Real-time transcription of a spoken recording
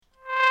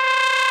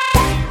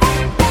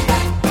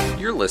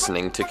You're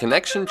listening to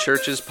Connection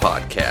Church's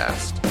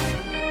podcast.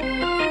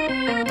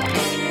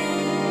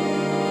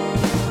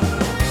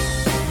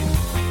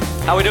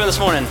 How are we doing this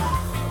morning?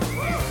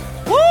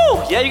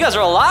 Woo! Yeah, you guys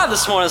are alive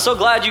this morning. So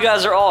glad you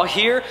guys are all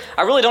here.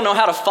 I really don't know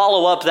how to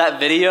follow up that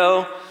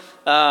video.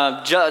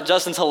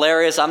 Justin's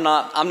hilarious. I'm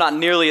not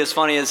nearly as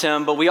funny as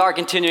him, but we are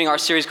continuing our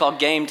series called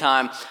Game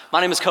Time.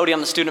 My name is Cody. I'm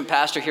the student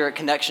pastor here at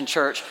Connection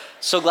Church.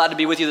 So glad to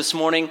be with you this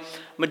morning.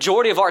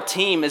 Majority of our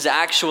team is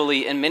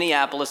actually in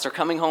Minneapolis. They're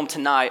coming home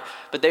tonight,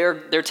 but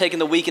they're taking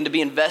the weekend to be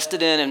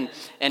invested in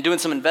and doing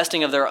some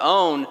investing of their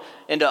own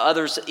into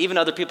others, even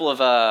other people of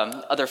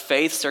other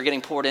faiths they're getting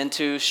poured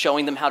into,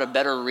 showing them how to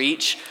better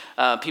reach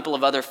people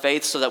of other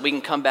faiths so that we can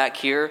come back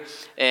here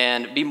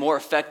and be more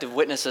effective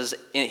witnesses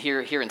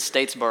here in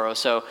Statesboro.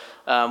 So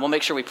we'll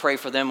make sure we pray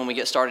for them when we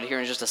get started here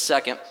in just a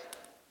second.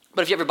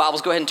 But if you have your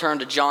Bibles, go ahead and turn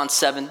to John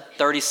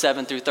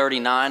 7:37 through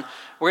 39.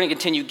 We're going to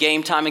continue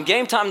Game Time. And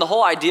Game Time, the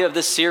whole idea of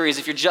this series,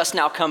 if you're just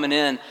now coming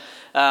in,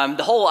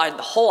 the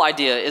whole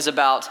idea is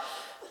about,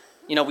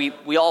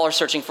 we all are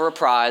searching for a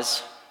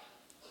prize.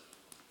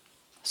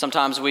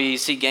 Sometimes we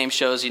see game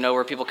shows,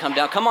 where people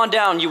come on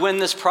down, you win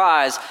this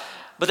prize.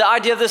 But the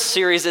idea of this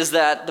series is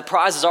that the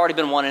prize has already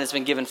been won and it's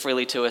been given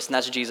freely to us, and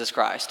that's Jesus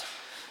Christ.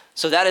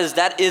 So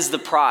that is the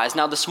prize.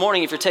 Now this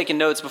morning, if you're taking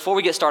notes, before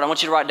we get started, I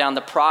want you to write down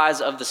the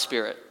prize of the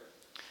Spirit.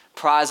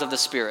 Prize of the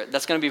Spirit.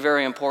 That's going to be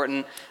very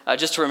important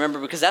just to remember,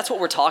 because that's what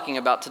we're talking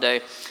about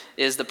today,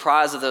 is the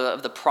prize of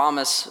the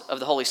promise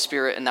of the Holy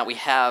Spirit, and that we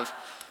have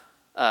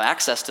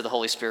access to the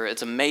Holy Spirit.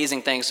 It's an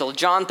amazing thing. So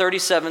John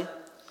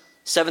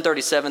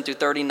 7:37 through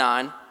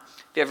 39.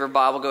 If you have your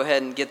Bible, go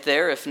ahead and get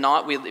there. If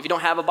not, if you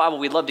don't have a Bible,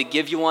 we'd love to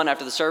give you one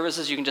after the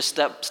services. You can just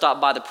stop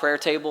by the prayer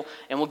table,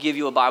 and we'll give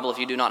you a Bible if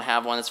you do not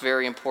have one. It's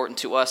very important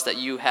to us that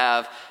you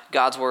have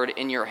God's Word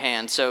in your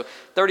hand. So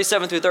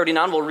 37 through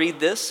 39, we'll read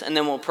this, and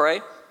then we'll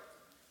pray.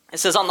 It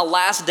says, "On the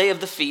last day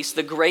of the feast,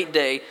 the great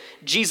day,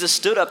 Jesus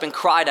stood up and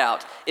cried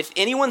out, 'If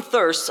anyone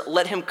thirsts,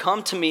 let him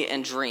come to me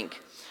and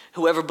drink.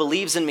 Whoever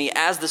believes in me,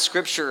 as the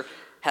scripture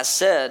has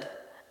said,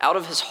 out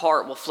of his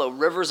heart will flow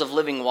rivers of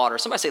living water.'"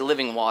 Somebody say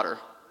living water.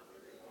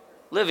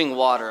 Living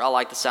water. I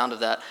like the sound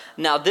of that.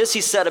 "Now this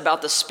he said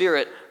about the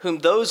Spirit, whom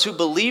those who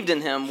believed in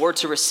him were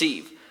to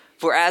receive.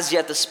 For as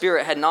yet the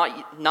Spirit had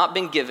not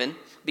been given,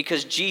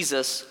 because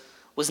Jesus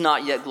was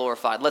not yet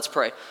glorified." Let's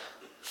pray.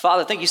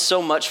 Father, thank you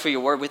so much for your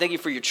word. We thank you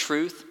for your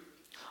truth.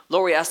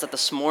 Lord, we ask that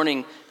this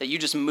morning that you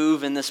just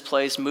move in this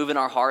place, move in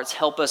our hearts.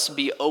 Help us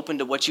be open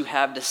to what you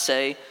have to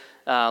say.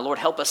 Lord,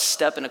 help us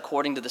step in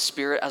according to the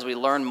Spirit as we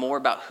learn more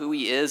about who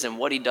he is and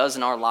what he does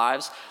in our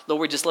lives.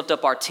 Lord, we just lift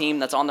up our team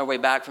that's on their way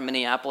back from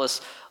Minneapolis.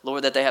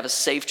 Lord, that they have a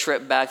safe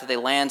trip back, that they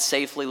land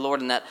safely,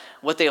 Lord, and that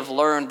what they have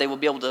learned, they will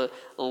be able to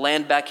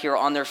land back here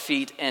on their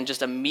feet and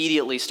just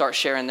immediately start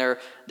sharing their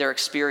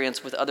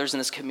experience with others in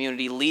this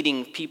community,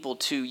 leading people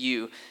to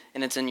you.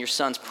 And it's in your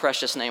Son's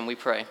precious name we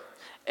pray.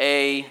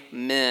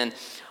 Amen.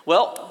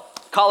 Well,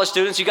 college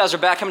students, you guys are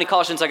back. How many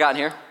college students I got in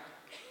here?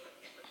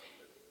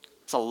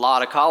 It's a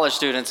lot of college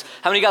students.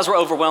 How many of you guys were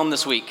overwhelmed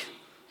this week?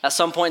 At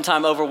some point in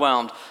time,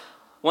 overwhelmed.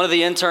 One of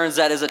the interns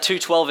that is a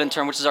 212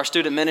 intern, which is our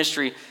student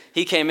ministry,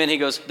 he came in, he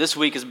goes, "This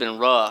week has been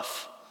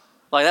rough."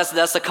 Like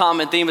that's the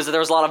common theme, is that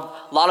there's a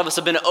lot of us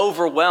have been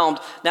overwhelmed.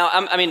 Now,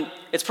 I mean,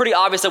 it's pretty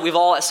obvious that we've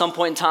all at some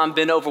point in time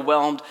been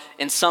overwhelmed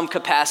in some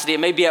capacity. It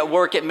may be at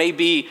work, it may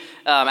be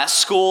at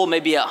school,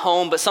 maybe at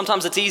home, but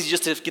sometimes it's easy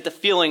just to get the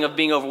feeling of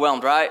being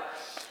overwhelmed, right?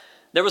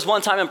 There was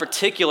one time in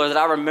particular that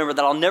I remember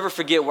that I'll never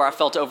forget, where I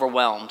felt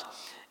overwhelmed.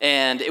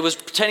 And it was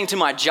pertaining to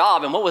my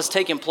job, and what was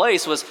taking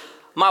place was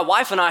my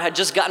wife and I had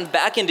just gotten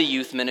back into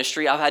youth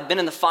ministry. I had been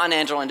in the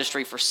financial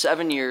industry for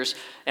 7 years,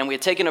 and we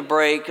had taken a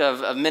break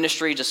of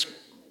ministry, just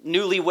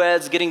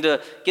newlyweds,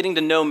 getting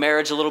to know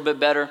marriage a little bit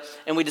better,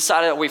 and we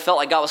decided that we felt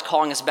like God was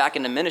calling us back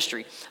into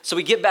ministry. So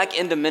we get back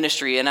into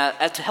ministry, and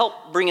to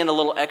help bring in a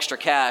little extra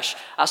cash,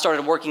 I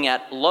started working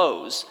at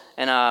Lowe's,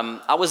 and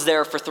I was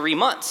there for 3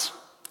 months,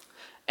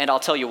 and I'll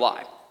tell you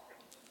why.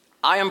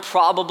 I am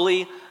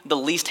probably the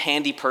least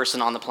handy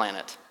person on the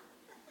planet.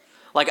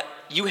 Like,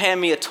 you hand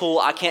me a tool,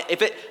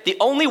 the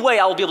only way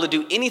I will be able to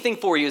do anything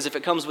for you is if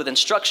it comes with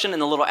instruction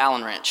and a little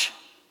Allen wrench.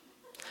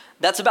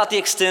 That's about the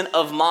extent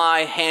of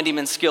my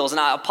handyman skills. And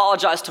I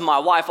apologize to my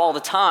wife all the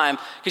time,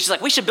 because she's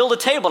like, "We should build a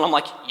table." And I'm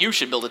like, "You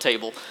should build a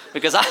table,"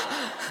 because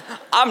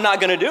I'm not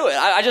gonna do it.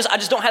 I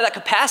just don't have that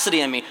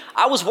capacity in me.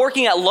 I was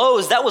working at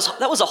Lowe's. That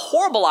was a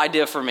horrible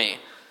idea for me.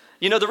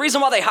 The reason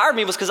why they hired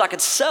me was because I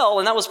could sell,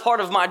 and that was part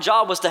of my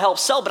job, was to help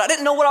sell, but I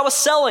didn't know what I was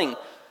selling.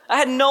 I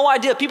had no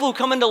idea. People who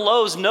come into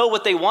Lowe's know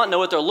what they want, know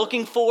what they're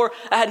looking for.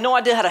 I had no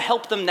idea how to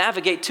help them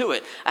navigate to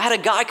it. I had a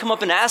guy come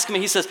up and ask me,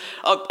 he says,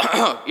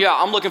 "Yeah,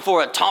 I'm looking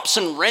for a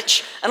Thompson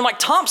wrench." And I'm like,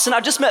 "Thompson?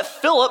 I just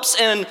met Phillips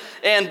and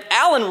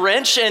Allen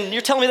wrench, and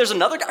you're telling me there's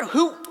another guy?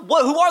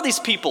 Who are these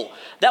people?"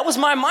 That was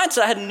my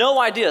mindset. I had no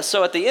idea.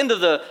 So at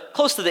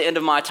close to the end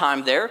of my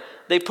time there,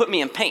 they put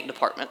me in paint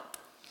department,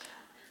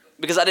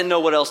 because I didn't know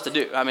what else to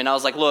do. I mean, I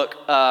was like, "Look,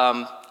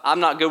 I'm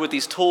not good with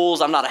these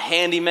tools. I'm not a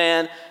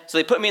handyman. So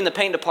they put me in the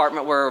paint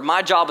department where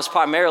my job was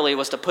primarily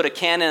to put a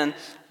can in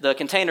the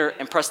container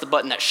and press the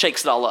button that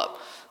shakes it all up.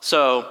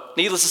 So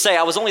needless to say,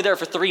 I was only there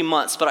for 3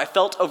 months, but I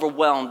felt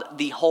overwhelmed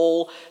the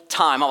whole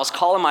time. I was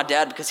calling my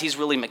dad because he's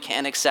really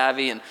mechanic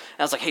savvy. And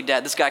I was like, hey,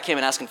 Dad, this guy came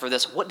in asking for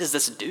this. What does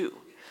this do?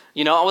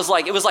 You know, it was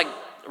like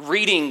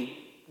reading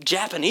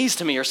Japanese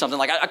to me or something.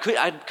 Like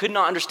I could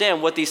not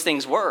understand what these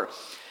things were.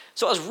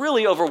 So I was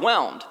really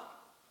overwhelmed.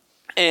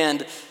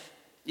 And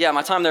yeah,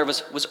 my time there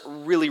was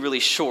really, really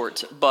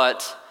short.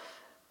 But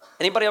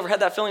anybody ever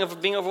had that feeling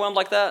of being overwhelmed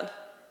like that?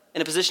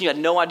 In a position you had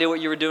no idea what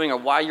you were doing or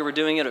why you were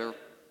doing it or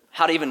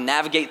how to even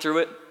navigate through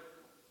it?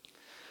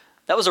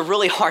 That was a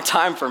really hard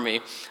time for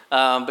me.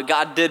 But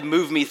God did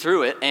move me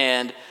through it.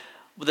 And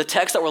with the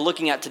text that we're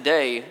looking at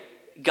today,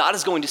 God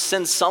is going to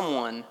send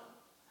someone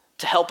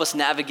to help us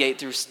navigate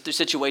through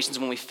situations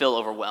when we feel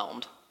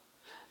overwhelmed,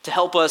 to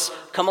help us,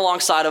 come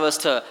alongside of us,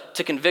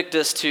 to convict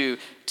us, to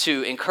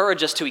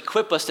encourage us, to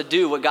equip us to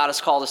do what God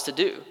has called us to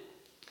do.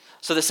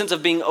 So the sense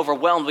of being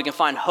overwhelmed, we can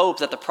find hope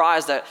that the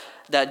prize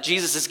that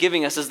Jesus is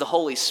giving us is the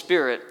Holy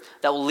Spirit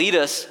that will lead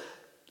us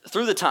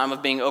through the time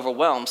of being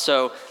overwhelmed.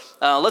 So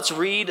let's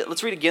read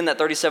again that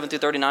 37 through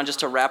 39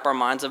 just to wrap our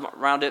minds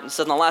around it. It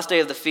says, on the last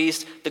day of the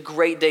feast, the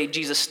great day,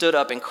 Jesus stood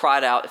up and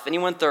cried out, if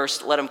anyone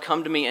thirsts, let him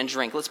come to me and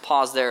drink. Let's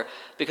pause there,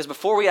 because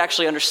before we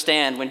actually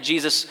understand when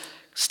Jesus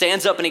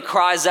stands up and he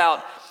cries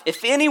out,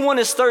 if anyone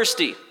is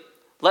thirsty,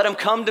 let him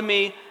come to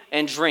me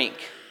and drink.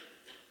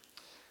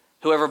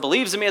 Whoever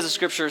believes in me, as the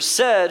scripture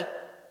said,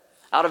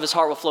 out of his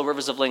heart will flow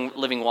rivers of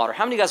living water.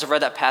 How many of you guys have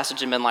read that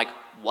passage and been like,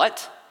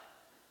 what?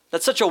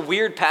 That's such a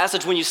weird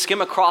passage when you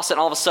skim across it and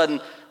all of a sudden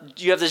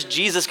you have this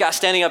Jesus guy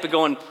standing up and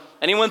going,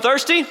 anyone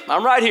thirsty?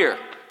 I'm right here.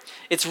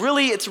 It's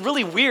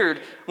really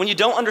weird when you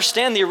don't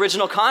understand the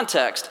original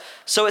context.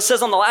 So it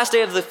says on the last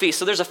day of the feast,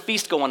 so there's a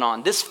feast going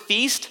on. This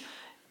feast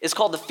is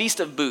called the Feast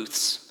of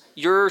Booths.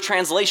 Your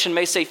translation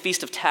may say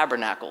Feast of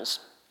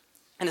Tabernacles.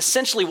 And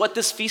essentially what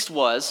this feast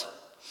was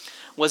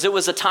it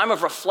was a time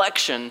of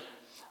reflection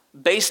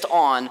based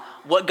on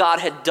what God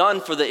had done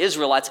for the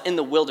Israelites in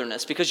the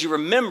wilderness. Because you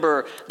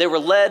remember, they were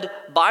led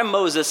by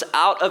Moses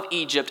out of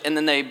Egypt, and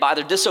then by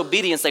their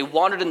disobedience, they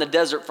wandered in the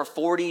desert for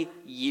 40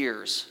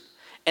 years.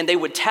 And they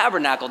would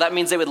tabernacle. That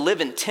means they would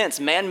live in tents,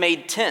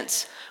 man-made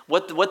tents.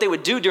 What they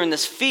would do during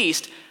this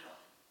feast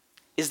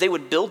is they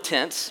would build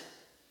tents.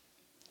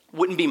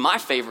 Wouldn't be my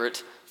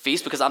favorite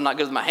feast because I'm not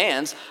good with my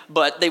hands,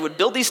 but they would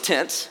build these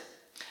tents,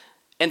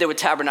 and they would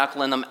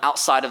tabernacle in them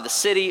outside of the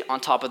city,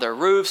 on top of their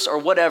roofs, or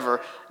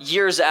whatever,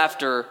 years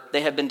after they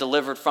had been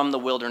delivered from the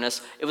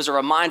wilderness. It was a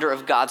reminder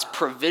of God's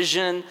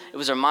provision. It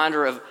was a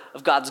reminder of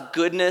God's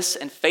goodness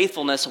and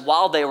faithfulness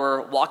while they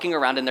were walking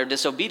around in their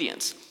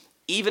disobedience.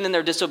 Even in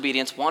their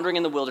disobedience, wandering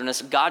in the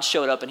wilderness, God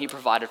showed up and he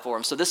provided for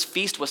them. So this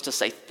feast was to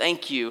say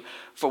thank you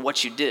for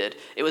what you did.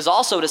 It was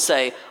also to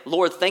say,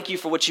 Lord, thank you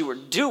for what you were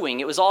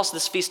doing. It was also,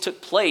 this feast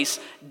took place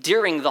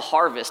during the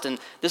harvest. And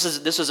this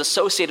was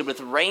associated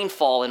with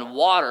rainfall and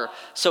water.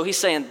 So he's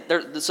saying,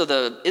 so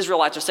the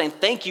Israelites are saying,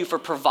 thank you for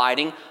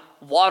providing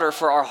water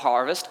for our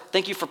harvest.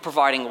 Thank you for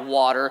providing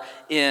water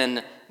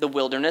in the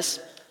wilderness.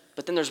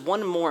 But then there's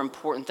one more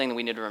important thing that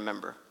we need to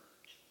remember.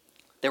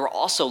 They were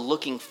also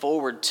looking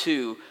forward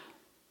to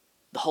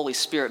the Holy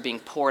Spirit being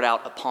poured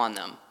out upon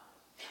them.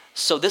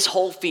 So this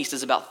whole feast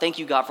is about thank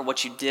you, God, for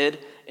what you did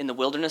in the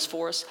wilderness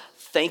for us.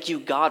 Thank you,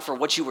 God, for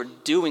what you were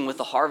doing with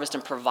the harvest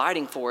and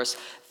providing for us.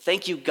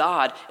 Thank you,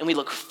 God, and we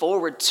look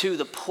forward to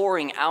the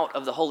pouring out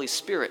of the Holy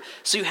Spirit.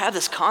 So you have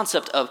this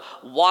concept of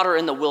water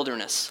in the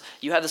wilderness.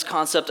 You have this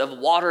concept of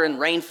water and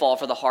rainfall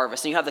for the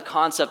harvest. And you have the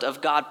concept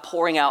of God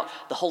pouring out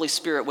the Holy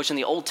Spirit, which in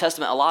the Old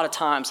Testament a lot of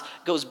times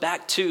goes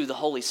back to the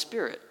Holy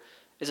Spirit,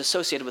 is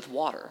associated with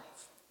water.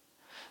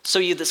 So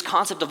you have this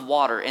concept of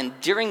water, and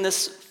during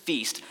this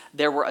feast,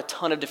 there were a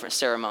ton of different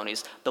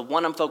ceremonies. The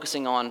one I'm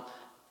focusing on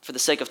for the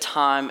sake of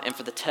time and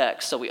for the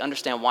text, so we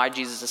understand why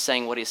Jesus is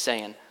saying what he's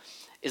saying,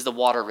 is the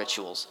water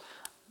rituals.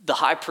 The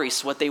high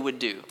priests, what they would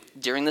do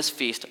during this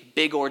feast,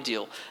 big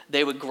ordeal,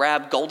 they would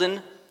grab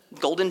golden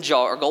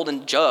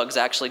jugs,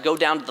 actually, go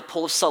down to the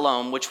pool of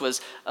Siloam, which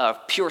was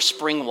pure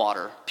spring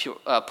water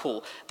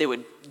pool. They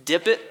would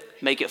dip it,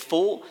 make it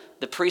full.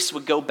 The priests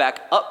would go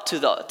back up to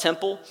the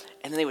temple,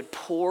 and then they would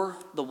pour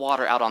the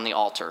water out on the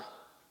altar.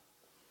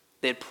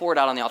 They'd pour it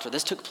out on the altar.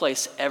 This took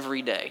place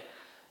every day,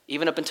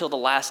 even up until the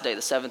last day,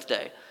 the seventh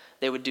day.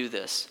 They would do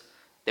this.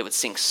 They would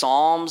sing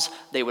psalms.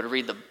 They would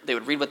read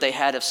what they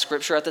had of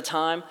scripture at the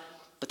time,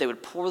 but they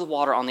would pour the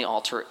water on the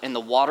altar, and the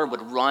water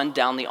would run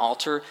down the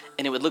altar,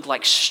 and it would look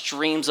like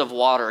streams of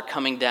water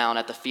coming down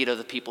at the feet of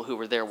the people who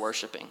were there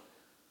worshiping.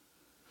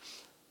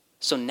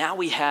 So now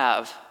we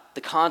have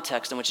the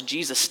context in which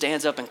Jesus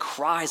stands up and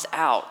cries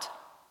out,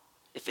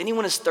 if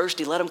anyone is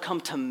thirsty, let him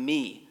come to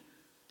me.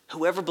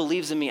 Whoever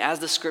believes in me, as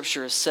the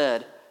scripture has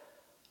said,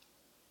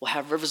 will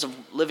have rivers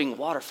of living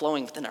water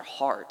flowing within their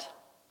heart.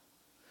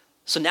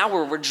 So now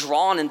we're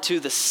drawn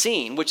into the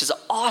scene, which is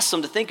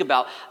awesome to think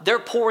about. They're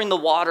pouring the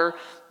water.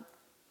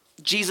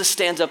 Jesus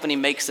stands up and he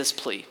makes this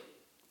plea.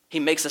 He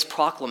makes this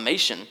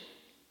proclamation.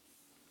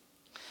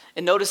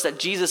 And notice that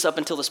Jesus, up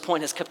until this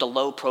point, has kept a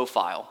low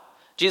profile.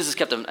 Jesus has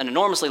kept an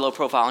enormously low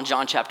profile in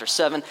John chapter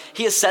 7.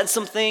 He has said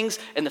some things,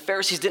 and the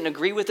Pharisees didn't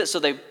agree with it, so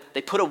they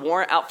put a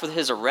warrant out for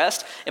his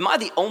arrest. Am I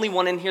the only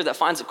one in here that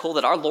finds it cool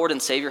that our Lord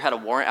and Savior had a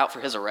warrant out for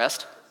his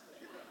arrest?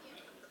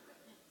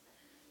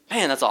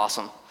 Man, that's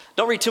awesome.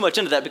 Don't read too much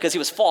into that because he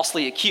was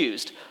falsely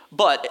accused.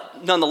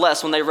 But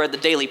nonetheless, when they read the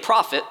Daily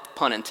Prophet,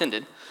 pun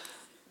intended,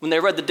 when they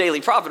read the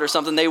Daily Prophet or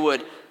something, they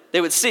would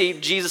see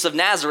Jesus of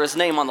Nazareth's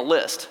name on the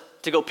list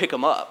to go pick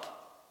him up.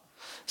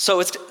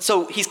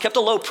 So he's kept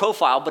a low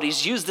profile, but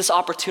he's used this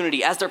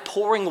opportunity as they're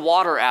pouring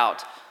water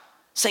out,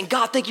 saying,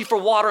 God, thank you for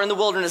water in the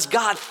wilderness.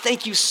 God,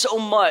 thank you so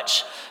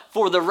much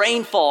for the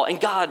rainfall. And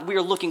God, we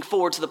are looking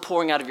forward to the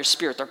pouring out of your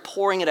Spirit. They're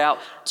pouring it out.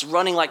 It's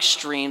running like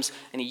streams.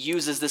 And he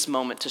uses this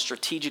moment to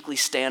strategically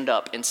stand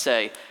up and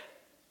say,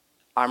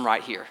 I'm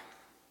right here.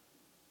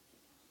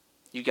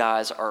 You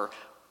guys are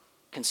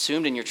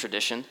consumed in your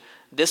tradition.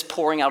 This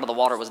pouring out of the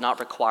water was not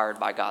required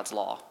by God's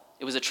law.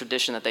 It was a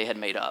tradition that they had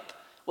made up.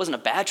 It wasn't a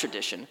bad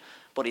tradition.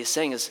 What he's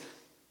saying is,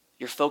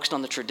 you're focused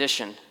on the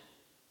tradition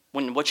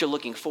when what you're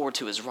looking forward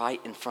to is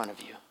right in front of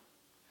you.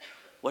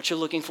 What you're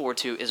looking forward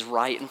to is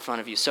right in front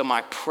of you. So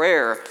my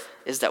prayer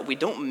is that we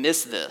don't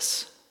miss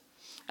this,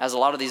 as a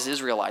lot of these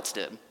Israelites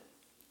did,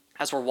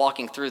 as we're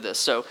walking through this.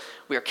 So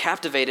we are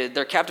captivated.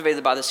 They're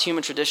captivated by this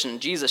human tradition.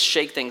 Jesus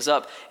shake things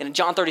up. And in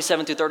John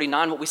 37 through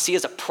 39, what we see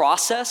is a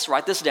process.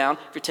 Write this down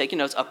if you're taking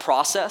notes. A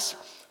process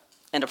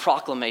and a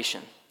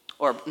proclamation.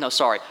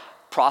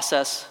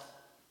 Process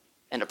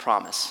and a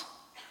promise.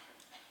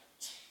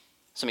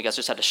 Some of you guys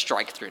just had to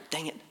strike through.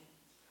 Dang it.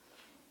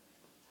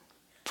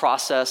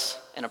 Process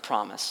and a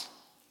promise.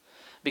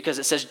 Because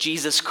it says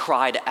Jesus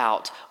cried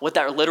out. What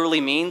that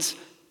literally means,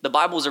 the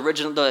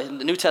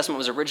New Testament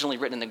was originally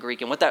written in the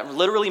Greek, and what that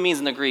literally means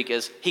in the Greek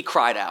is he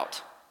cried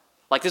out.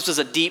 Like this was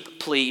a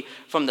deep plea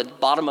from the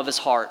bottom of his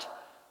heart,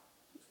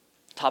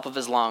 top of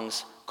his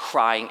lungs,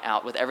 crying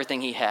out with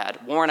everything he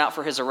had, warrant out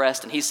for his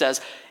arrest, and he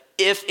says,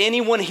 if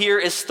anyone here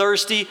is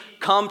thirsty,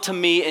 come to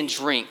me and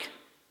drink.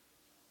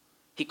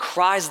 He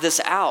cries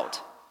this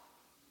out.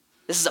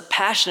 This is a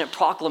passionate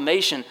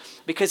proclamation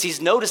because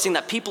he's noticing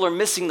that people are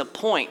missing the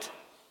point.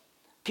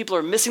 People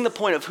are missing the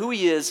point of who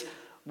he is,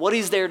 what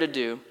he's there to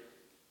do.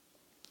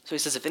 So he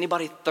says, if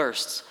anybody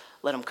thirsts,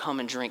 let him come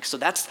and drink. So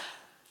that's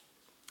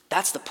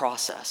the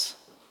process.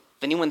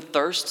 If anyone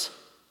thirsts,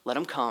 let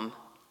him come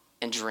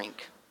and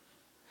drink.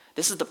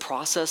 This is the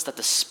process that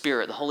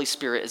the Holy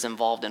Spirit is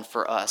involved in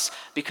for us.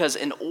 Because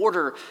in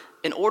order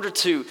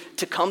to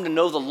come to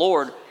know the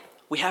Lord,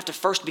 we have to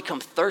first become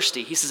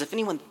thirsty. He says, if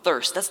anyone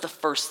thirsts, that's the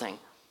first thing.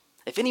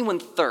 If anyone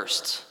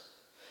thirsts,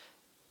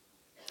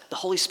 the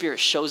Holy Spirit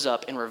shows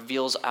up and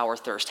reveals our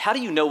thirst. How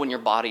do you know when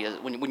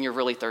when you're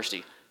really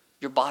thirsty?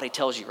 Your body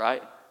tells you,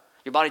 right?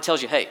 Your body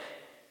tells you, hey,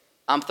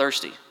 I'm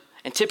thirsty.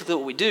 And typically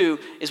what we do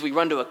is we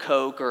run to a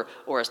Coke or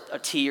a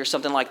tea or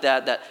something like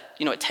that,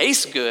 it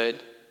tastes good,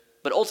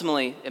 but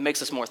ultimately it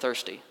makes us more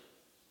thirsty.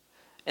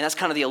 And that's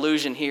kind of the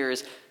illusion here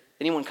is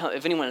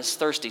if anyone is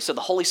thirsty. So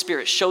the Holy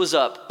Spirit shows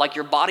up like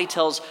your body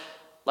tells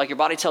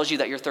you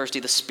that you're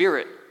thirsty. The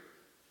Spirit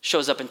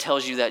shows up and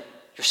tells you that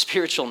your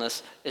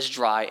spiritualness is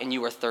dry and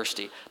you are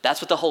thirsty.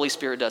 That's what the Holy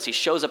Spirit does. He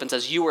shows up and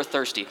says, you are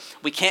thirsty.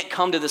 We can't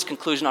come to this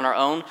conclusion on our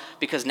own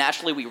because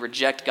naturally we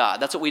reject God.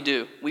 That's what we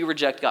do. We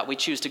reject God. We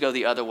choose to go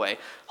the other way.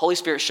 Holy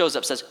Spirit shows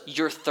up, says,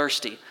 you're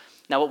thirsty.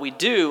 Now what we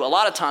do a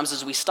lot of times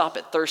is we stop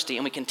at thirsty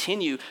and we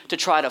continue to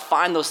try to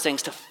find those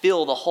things to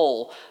fill the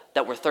hole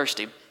that we're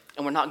thirsty,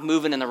 and we're not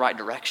moving in the right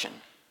direction.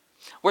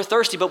 We're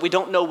thirsty, but we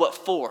don't know what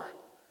for.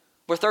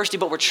 We're thirsty,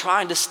 but we're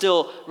trying to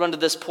still run to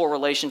this poor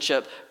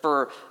relationship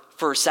for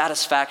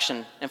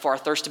satisfaction and for our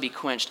thirst to be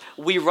quenched.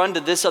 We run to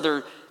this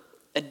other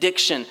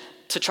addiction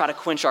to try to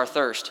quench our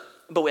thirst.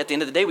 But at the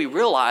end of the day, we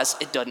realize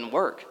it doesn't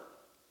work.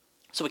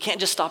 So we can't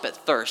just stop at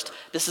thirst.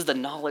 This is the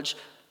knowledge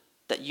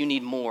that you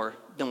need more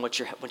than what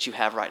you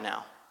have right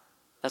now.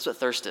 That's what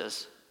thirst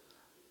is.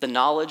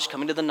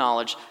 Coming to the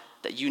knowledge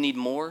that you need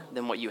more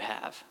than what you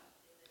have.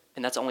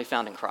 And that's only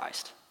found in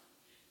Christ.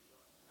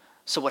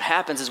 So what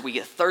happens is we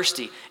get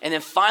thirsty, and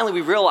then finally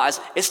we realize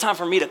it's time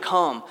for me to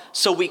come.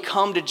 So we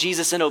come to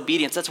Jesus in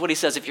obedience. That's what he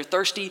says. If you're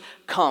thirsty,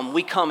 come.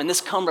 We come, and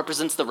this come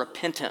represents the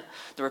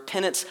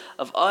repentance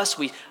of us.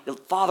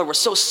 Father, we're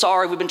so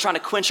sorry. We've been trying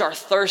to quench our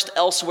thirst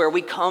elsewhere.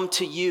 We come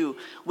to you.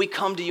 We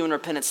come to you in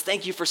repentance.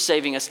 Thank you for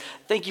saving us.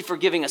 Thank you for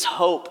giving us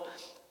hope.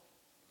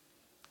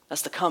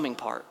 That's the coming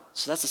part.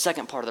 So that's the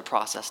second part of the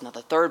process. Now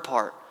the third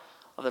part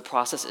of the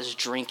process is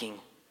drinking.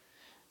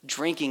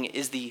 Drinking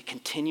is the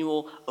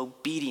continual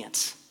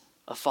obedience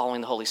of following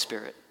the Holy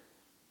Spirit.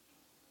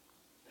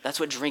 That's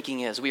what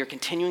drinking is. We are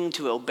continuing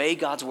to obey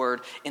God's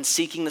word and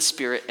seeking the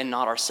Spirit and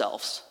not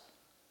ourselves.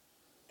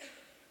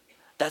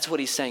 That's what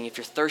he's saying. If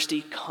you're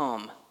thirsty,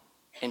 come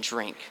and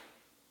drink.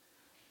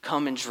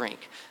 Come and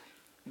drink.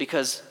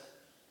 Because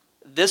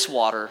this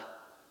water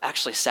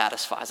actually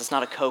satisfies. It's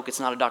not a Coke.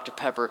 It's not a Dr.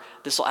 Pepper.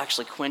 This will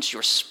actually quench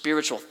your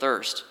spiritual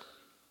thirst.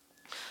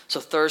 So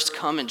thirst,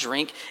 come and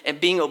drink.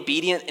 And being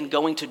obedient and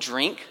going to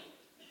drink,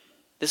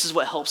 This is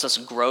what helps us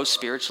grow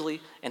spiritually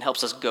and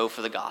helps us go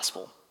for the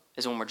gospel,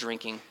 is when we're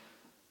drinking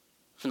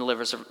from the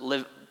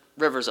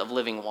rivers of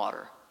living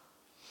water,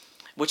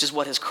 which is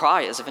what his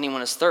cry is. If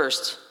anyone is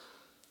thirst,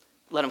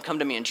 let him come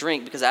to me and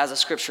drink, because as the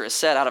scripture has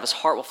said, out of his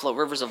heart will flow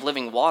rivers of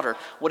living water.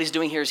 What he's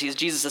doing here is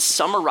Jesus is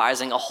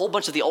summarizing a whole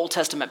bunch of the Old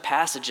Testament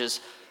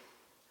passages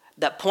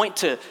that point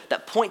to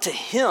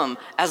him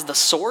as the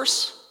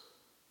source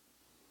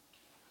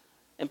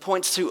and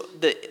points to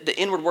the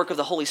inward work of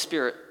the Holy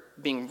Spirit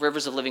being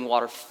rivers of living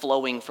water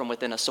flowing from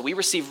within us. So we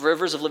receive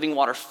rivers of living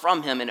water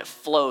from him and it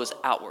flows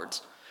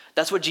outwards.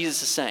 That's what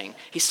Jesus is saying.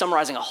 He's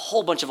summarizing a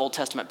whole bunch of Old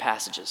Testament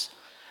passages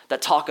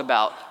that talk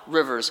about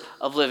rivers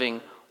of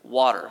living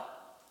water.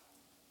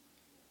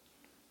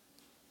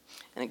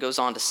 And it goes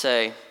on to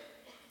say,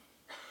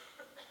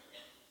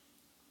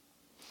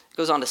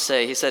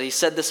 he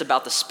said this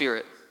about the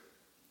Spirit,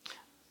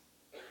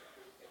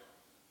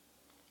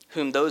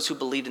 whom those who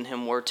believed in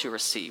him were to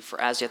receive. For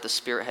as yet the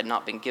Spirit had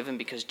not been given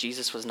because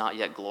Jesus was not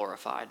yet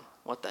glorified.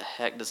 What the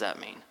heck does that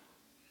mean?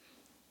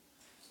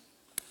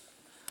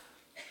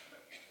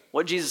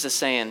 What Jesus is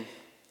saying,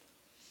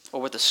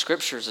 or what the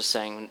scriptures are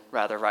saying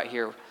rather right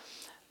here,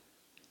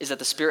 is that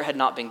the Spirit had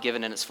not been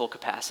given in its full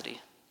capacity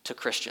to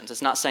Christians.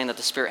 It's not saying that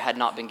the Spirit had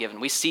not been given.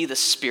 We see the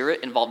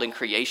Spirit involved in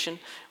creation.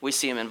 We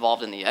see him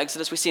involved in the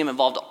Exodus. We see him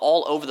involved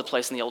all over the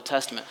place in the Old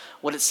Testament.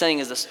 What it's saying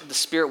is the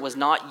Spirit was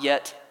not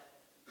yet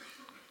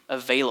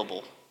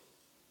available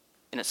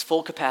in its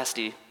full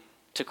capacity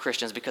to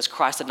Christians because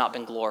Christ had not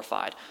been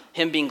glorified.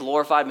 Him being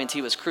glorified means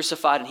he was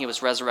crucified and he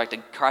was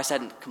resurrected. Christ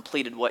hadn't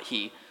completed what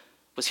he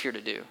was here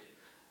to do.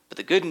 But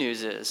the good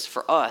news is,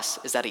 for us,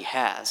 is that he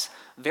has.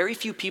 Very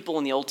few people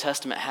in the Old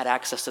Testament had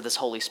access to this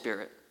Holy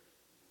Spirit.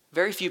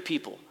 Very few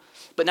people.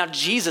 But now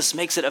Jesus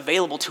makes it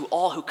available to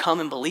all who come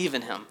and believe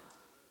in him.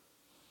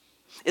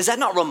 Is that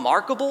not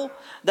remarkable?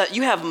 That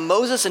you have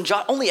Moses and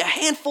John, only a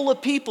handful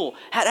of people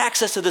had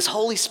access to this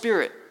Holy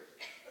Spirit.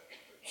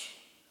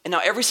 And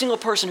now every single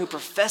person who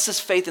professes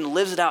faith and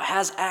lives it out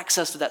has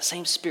access to that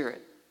same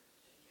Spirit.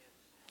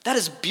 That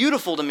is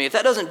beautiful to me. If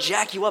that doesn't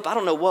jack you up, I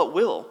don't know what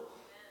will.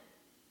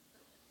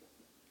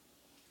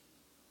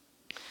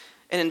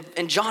 And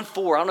in John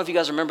 4, I don't know if you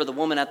guys remember the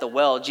woman at the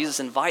well, Jesus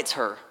invites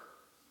her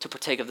to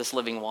partake of this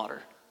living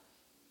water.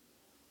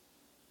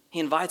 He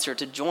invites her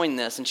to join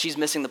this, and she's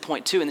missing the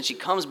point too. And then she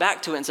comes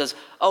back to it and says,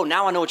 oh,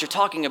 now I know what you're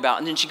talking about.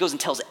 And then she goes and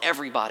tells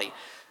everybody.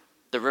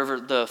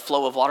 The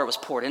flow of water was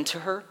poured into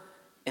her,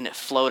 and it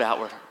flowed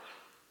outward.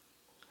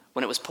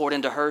 When it was poured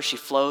into her, she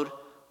flowed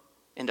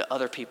into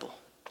other people.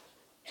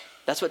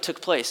 That's what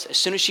took place. As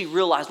soon as she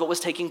realized what was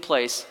taking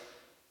place,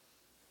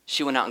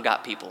 she went out and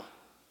got people.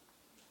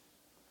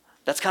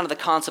 That's kind of the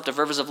concept of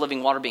rivers of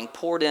living water being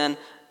poured in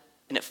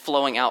and it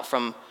flowing out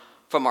from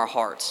our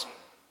hearts.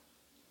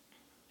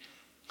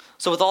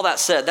 So with all that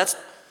said, that's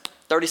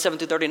 37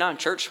 through 39.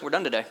 Church, we're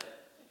done today.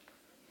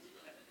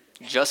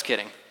 Just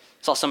kidding.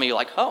 Saw some of you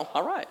like, oh,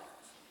 all right.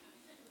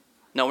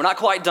 No, we're not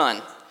quite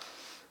done.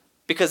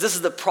 Because this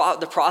is the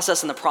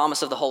process and the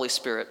promise of the Holy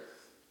Spirit.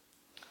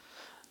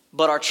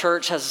 But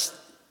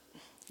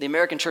the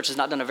American church has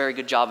not done a very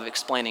good job of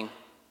explaining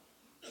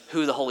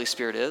who the Holy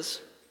Spirit is,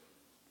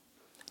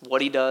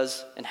 what he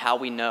does, and how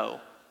we know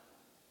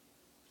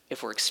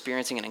if we're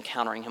experiencing and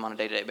encountering him on a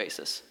day-to-day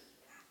basis.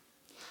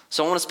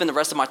 So I want to spend the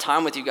rest of my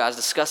time with you guys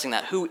discussing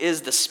that. Who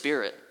is the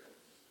Spirit?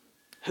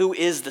 Who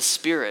is the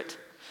Spirit?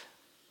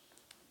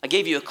 I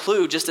gave you a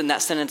clue just in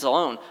that sentence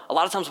alone. A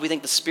lot of times we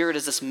think the Spirit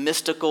is this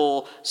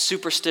mystical,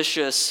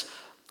 superstitious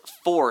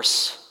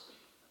force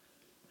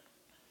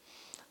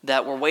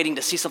that we're waiting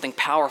to see something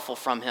powerful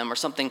from him or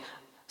something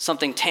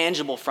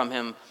tangible from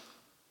him.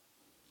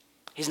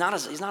 He's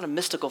not a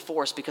mystical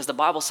force because the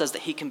Bible says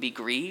that he can be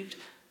grieved.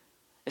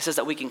 It says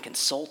that we can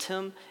consult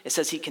him. It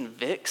says he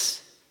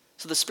convicts.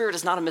 So the Spirit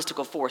is not a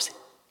mystical force.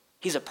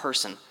 He's a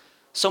person.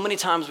 So many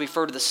times we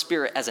refer to the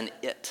Spirit as an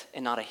it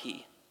and not a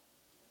he.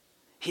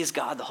 He is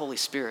God, the Holy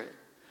Spirit.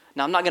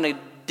 Now, I'm not going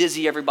to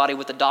dizzy everybody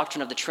with the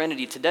doctrine of the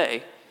Trinity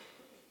today.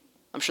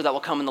 I'm sure that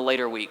will come in the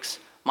later weeks.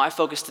 My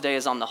focus today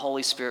is on the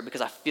Holy Spirit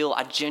because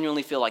I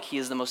genuinely feel like he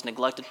is the most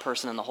neglected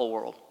person in the whole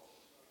world.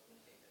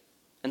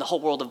 And the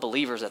whole world of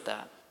believers at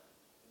that.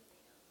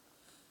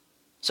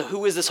 So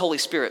who is this Holy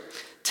Spirit?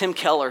 Tim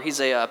Keller,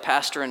 he's a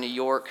pastor in New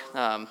York.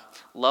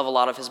 Love a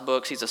lot of his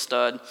books. He's a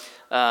stud.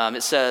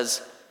 It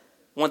says,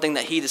 one thing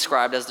that he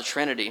described as the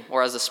Trinity,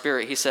 or as the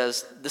Spirit, he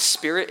says, the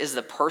Spirit is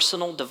the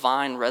personal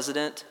divine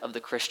resident of the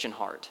Christian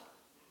heart.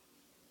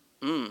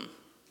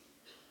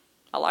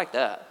 I like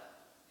that.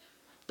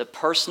 The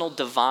personal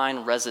divine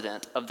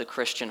resident of the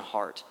Christian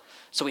heart.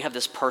 So we have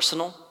this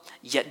personal,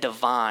 yet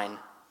divine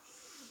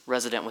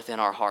resident within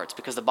our hearts,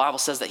 because the Bible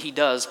says that he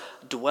does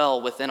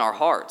dwell within our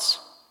hearts.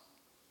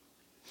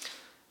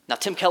 Now,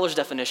 Tim Keller's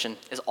definition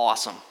is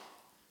awesome.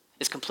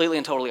 It's completely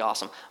and totally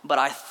awesome. But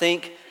I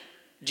think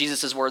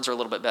Jesus' words are a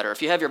little bit better.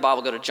 If you have your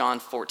Bible, go to John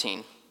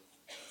 14.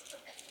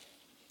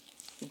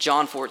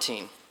 John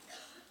 14.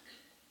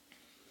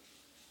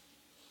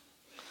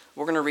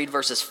 We're going to read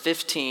verses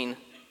 15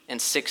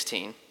 and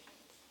 16.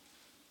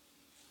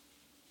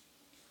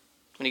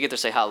 When you get there,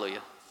 say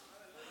hallelujah.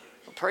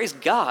 Well, praise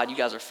God, you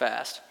guys are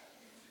fast.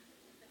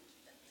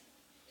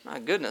 My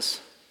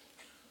goodness.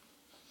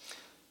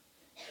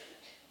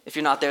 If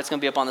you're not there, it's going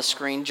to be up on the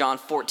screen. John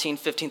 14,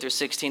 15 through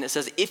 16. It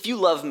says, if you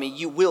love me,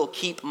 you will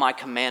keep my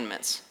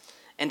commandments.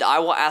 And I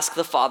will ask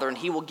the Father, and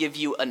he will give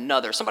you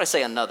another. Somebody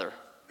say another.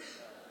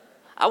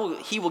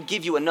 He will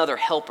give you another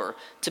helper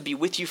to be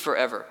with you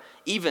forever,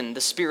 even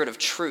the Spirit of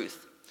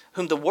truth,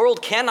 whom the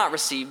world cannot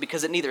receive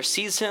because it neither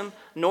sees him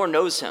nor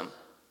knows him.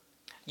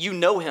 You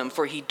know him,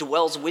 for he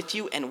dwells with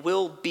you and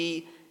will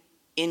be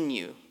in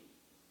you.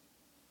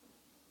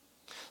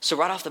 So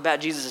right off the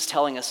bat, Jesus is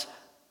telling us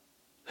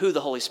who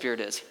the Holy Spirit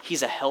is.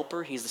 He's a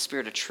helper. He's the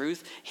Spirit of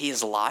truth. He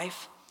is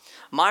life.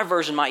 My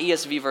version, my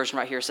ESV version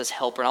right here says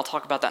helper, and I'll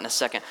talk about that in a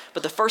second.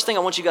 But the first thing I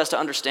want you guys to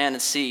understand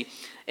and see,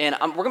 and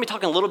we're going to be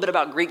talking a little bit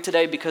about Greek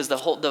today because the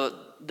whole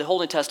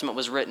New Testament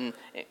was written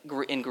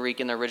in Greek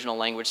in the original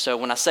language. So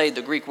when I say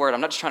the Greek word, I'm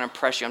not just trying to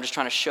impress you. I'm just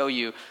trying to show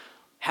you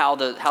how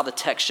the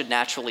text should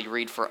naturally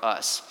read for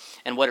us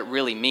and what it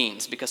really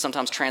means, because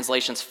sometimes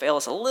translations fail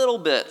us a little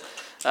bit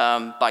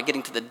by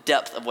getting to the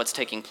depth of what's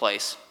taking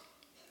place.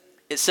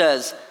 It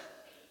says,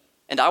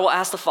 and I will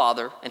ask the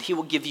Father, and he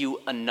will give you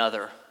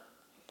another.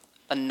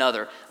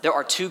 Another. There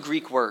are two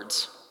Greek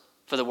words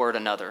for the word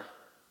another.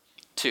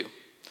 Two.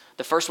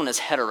 The first one is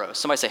heteros.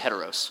 Somebody say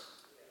heteros.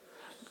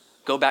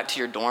 Go back to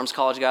your dorms,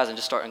 college guys, and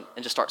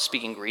just start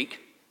speaking Greek,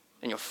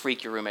 and you'll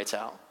freak your roommates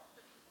out.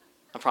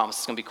 I promise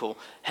it's gonna be cool.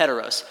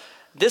 Heteros.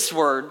 This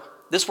word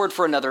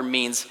for another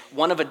means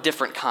one of a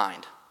different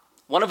kind.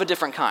 One of a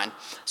different kind.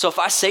 So if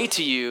I say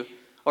to you,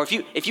 or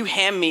if you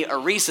hand me a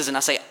Reese's and I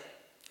say,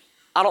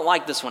 I don't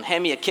like this one,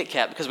 hand me a Kit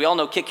Kat, because we all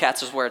know Kit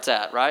Kats is where it's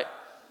at, right?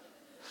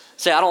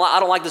 Say, I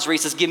don't like this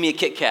Reese's, give me a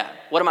Kit Kat.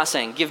 What am I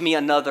saying? Give me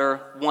another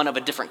one of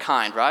a different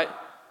kind, right?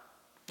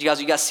 You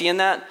guys seeing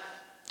that?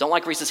 Don't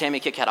like Reese's, hand me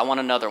a Kit Kat, I want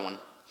another one.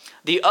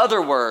 The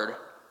other word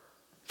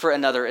for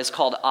another is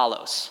called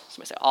allos.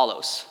 Somebody say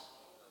allos.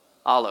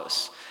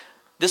 Allos.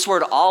 This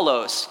word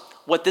allos,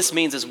 what this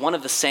means is one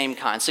of the same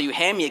kind. So you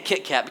hand me a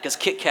Kit Kat because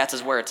Kit Kats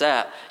is where it's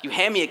at. You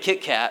hand me a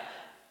Kit Kat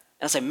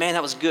and I say, man,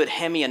 that was good,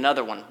 hand me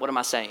another one. What am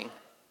I saying?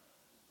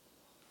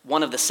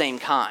 One of the same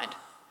kind.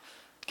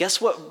 Guess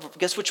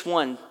which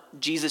one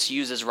Jesus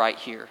uses right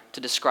here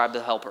to describe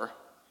the helper?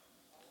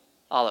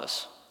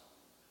 Allos.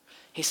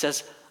 He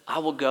says, I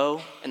will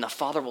go and the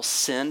Father will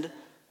send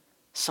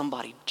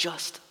somebody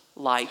just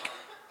like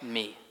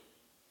me.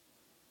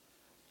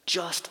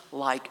 Just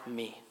like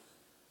me.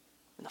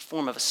 In the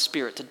form of a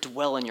spirit to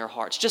dwell in your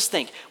hearts. Just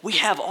think, we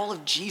have all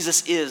of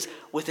Jesus is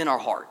within our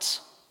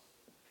hearts.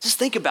 Just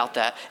think about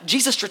that.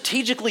 Jesus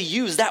strategically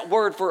used that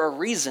word for a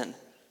reason.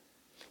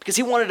 Because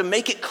he wanted to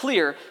make it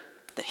clear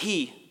that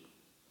he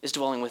is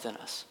dwelling within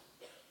us.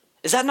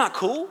 Is that not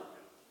cool?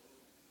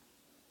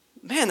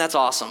 Man, that's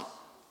awesome.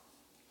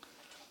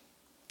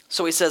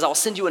 So he says, I'll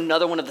send you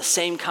another one of the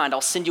same kind.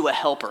 I'll send you a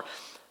helper.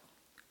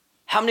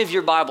 How many of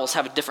your Bibles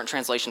have a different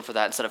translation for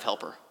that instead of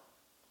helper?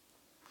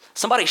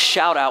 Somebody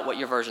shout out what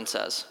your version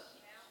says.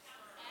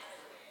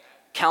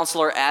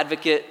 Counselor,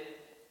 advocate,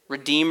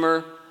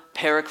 redeemer,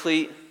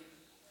 paraclete,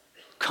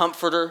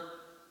 comforter.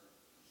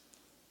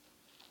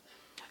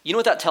 You know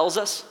what that tells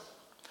us?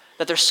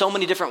 That there's so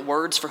many different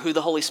words for who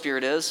the Holy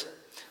Spirit is.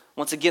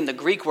 Once again, the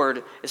Greek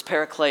word is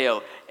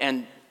parakleo,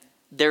 and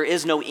there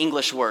is no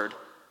English word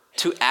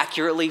to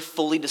accurately,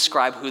 fully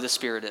describe who the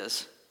Spirit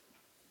is.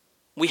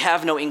 We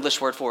have no English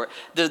word for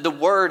it. The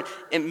word,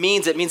 it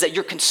means that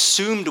you're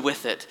consumed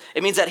with it.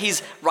 It means that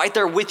he's right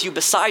there with you,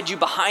 beside you,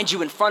 behind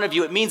you, in front of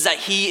you. It means that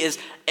he is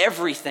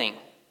everything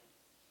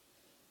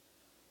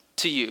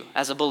to you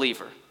as a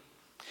believer.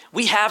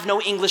 We have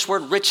no English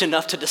word rich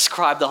enough to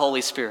describe the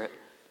Holy Spirit.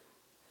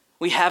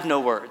 We have no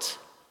words.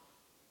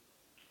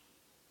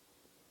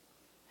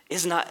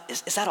 Is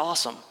that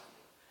awesome?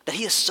 That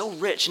he is so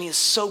rich and he is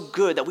so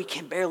good that we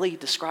can barely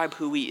describe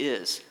who he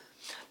is.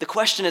 The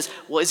question is,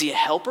 well, is he a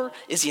helper?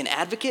 Is he an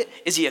advocate?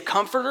 Is he a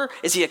comforter?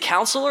 Is he a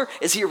counselor?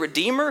 Is he a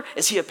redeemer?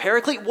 Is he a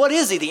paraclete? What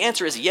is he? The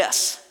answer is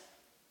yes.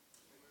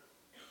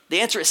 The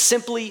answer is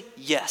simply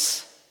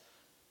yes.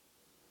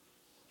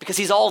 Because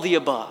he's all the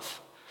above.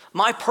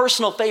 My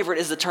personal favorite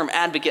is the term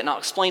advocate, and I'll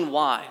explain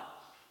why.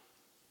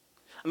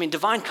 I mean,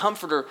 divine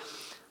comforter,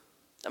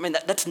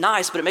 that's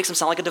nice, but it makes him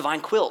sound like a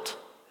divine quilt.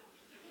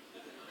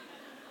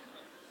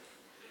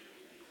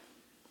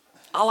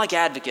 I like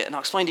advocate, and I'll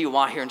explain to you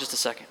why here in just a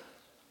second.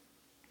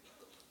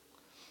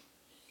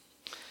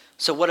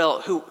 So what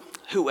else?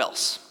 Who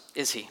else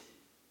is he?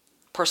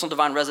 Personal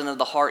divine resident of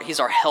the heart. He's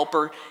our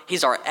helper.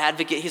 He's our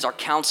advocate. He's our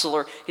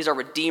counselor. He's our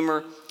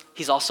redeemer.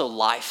 He's also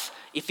life.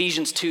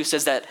 Ephesians 2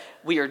 says that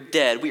we are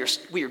dead.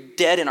 We are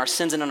dead in our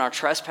sins and in our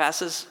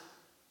trespasses.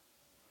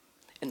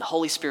 And the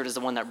Holy Spirit is the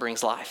one that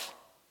brings life.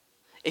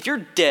 If you're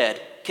dead,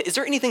 is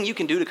there anything you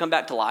can do to come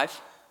back to life?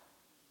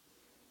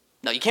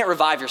 No, you can't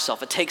revive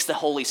yourself. It takes the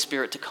Holy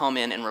Spirit to come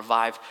in and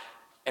revive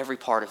every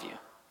part of you.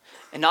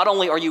 And not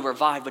only are you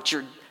revived, but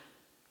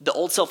the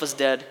old self is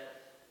dead.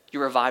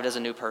 You're revived as a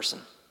new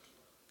person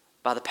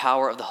by the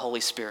power of the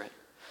Holy Spirit.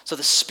 So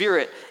the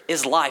Spirit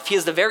is life. He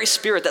is the very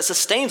Spirit that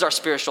sustains our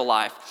spiritual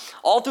life.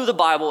 All through the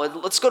Bible,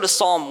 let's go to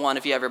Psalm 1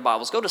 if you have your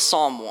Bibles. Go to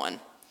Psalm 1.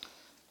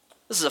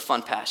 This is a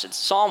fun passage.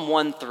 Psalm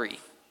 1:3.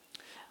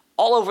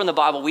 All over in the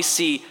Bible, we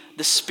see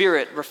the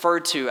Spirit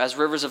referred to as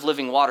rivers of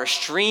living water,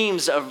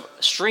 streams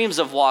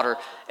of water,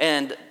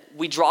 and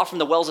we draw from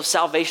the wells of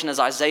salvation, as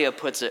Isaiah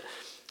puts it.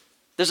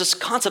 There's this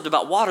concept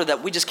about water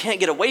that we just can't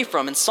get away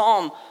from. In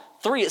Psalm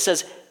 3, it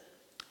says,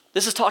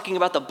 this is talking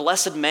about the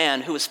blessed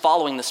man who is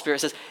following the Spirit.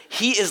 It says,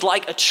 he is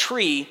like a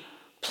tree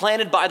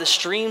planted by the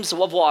streams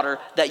of water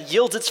that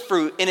yields its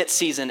fruit in its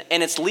season,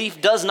 and its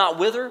leaf does not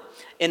wither.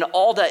 In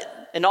all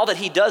that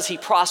he does, he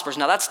prospers.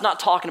 Now, that's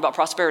not talking about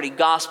prosperity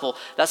gospel.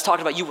 That's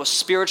talking about you will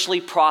spiritually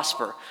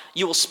prosper.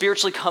 You will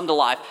spiritually come to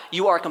life.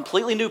 You are a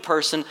completely new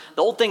person.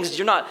 The old things,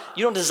 you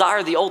don't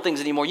desire the old things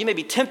anymore. You may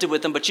be tempted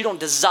with them, but you don't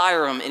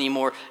desire them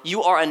anymore.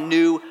 You are a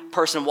new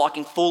person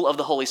walking full of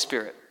the Holy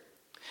Spirit.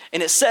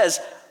 And it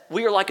says,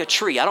 we are like a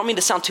tree. I don't mean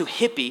to sound too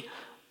hippie,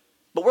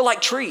 but we're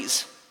like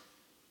trees.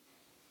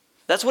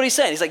 That's what he's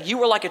saying. He's like,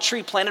 you are like a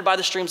tree planted by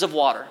the streams of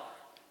water.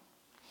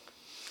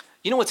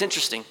 You know what's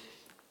interesting?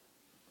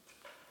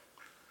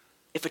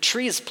 If a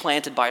tree is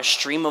planted by a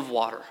stream of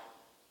water,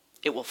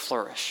 it will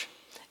flourish,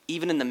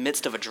 even in the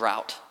midst of a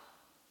drought.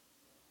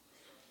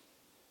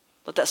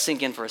 Let that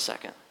sink in for a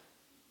second.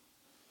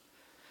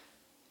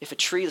 If a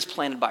tree is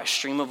planted by a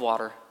stream of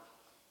water,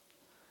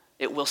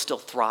 it will still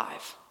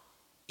thrive,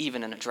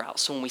 even in a drought.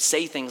 So when we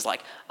say things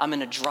like, I'm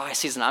in a dry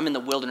season, I'm in the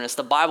wilderness,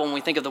 the Bible, when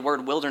we think of the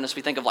word wilderness,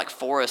 we think of like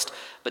forest,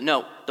 but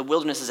no, the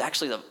wilderness is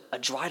actually a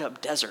dried up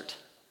desert.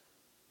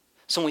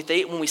 So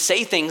when we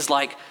say things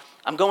like,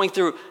 I'm going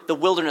through the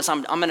wilderness,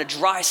 I'm in a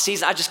dry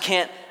season,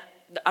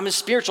 I'm in a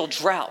spiritual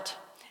drought.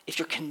 If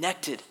you're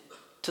connected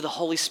to the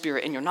Holy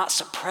Spirit and you're not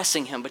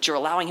suppressing him, but you're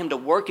allowing him to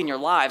work in your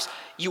lives,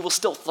 you will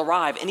still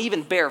thrive and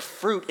even bear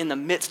fruit in the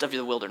midst of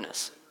the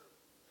wilderness.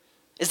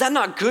 Is that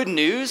not good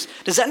news?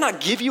 Does that not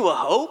give you a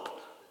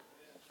hope?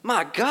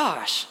 My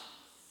gosh.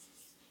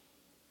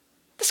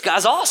 This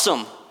guy's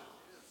awesome.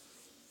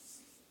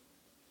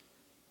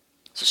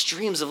 So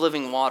streams of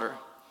living water.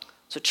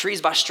 So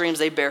trees by streams,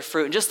 they bear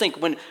fruit. And just think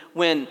when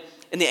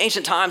in the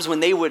ancient times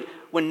when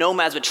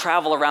nomads would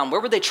travel around,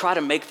 where would they try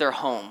to make their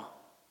home?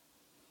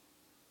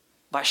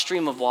 By a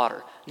stream of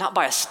water. Not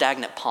by a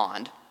stagnant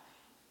pond,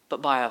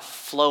 but by a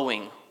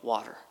flowing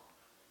water.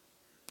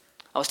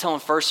 I was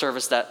telling first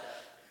service that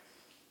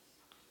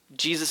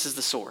Jesus is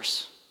the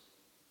source.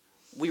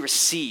 We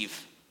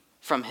receive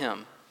from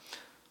him.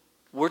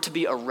 We're to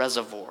be a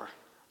reservoir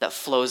that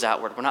flows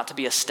outward. We're not to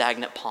be a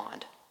stagnant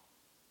pond.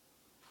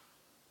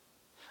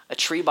 A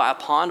tree by a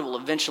pond will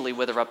eventually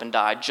wither up and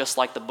die, just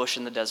like the bush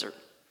in the desert.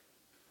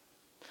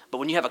 But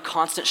when you have a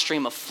constant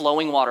stream of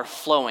flowing water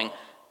flowing,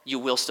 you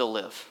will still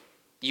live.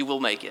 You will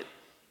make it.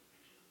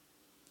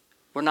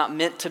 We're not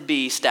meant to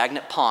be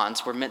stagnant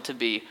ponds. We're meant to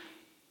be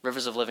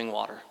rivers of living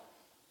water.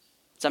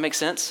 Does that make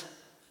sense?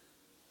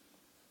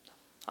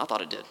 I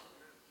thought it did.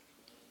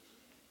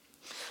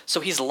 So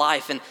he's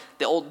life, and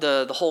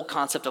the whole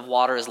concept of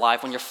water is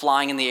life. When you're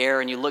flying in the air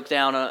and you look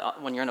down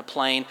when you're in a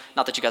plane,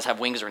 not that you guys have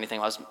wings or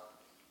anything, I was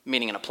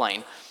meaning in a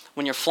plane.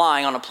 When you're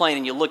flying on a plane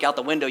and you look out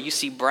the window, you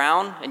see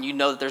brown and you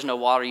know that there's no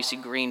water. You see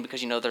green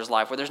because you know there's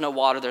life. Where there's no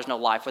water, there's no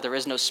life. Where there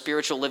is no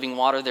spiritual living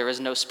water, there is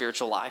no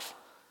spiritual life.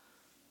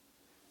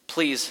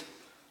 Please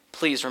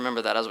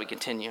remember that as we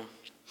continue.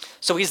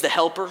 So he's the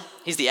helper,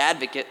 he's the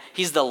advocate,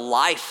 he's the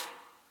life,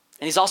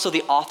 and he's also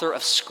the author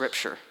of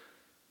Scripture.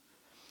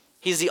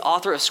 He's the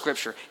author of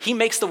Scripture. He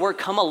makes the word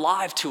come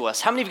alive to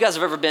us. How many of you guys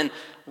have ever been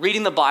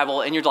reading the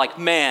Bible and you're like,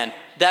 man,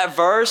 that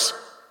verse,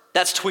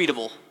 that's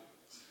tweetable?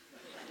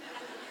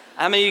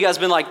 How many of you guys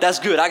been like, that's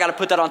good, I got to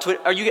put that on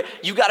Twitter? Or you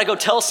got to go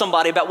tell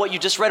somebody about what you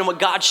just read and what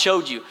God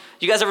showed you.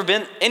 You guys ever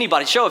been,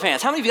 anybody, show of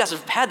hands, how many of you guys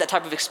have had that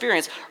type of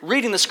experience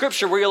reading the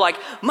Scripture where you're like,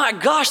 my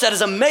gosh, that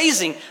is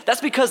amazing?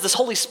 That's because this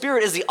Holy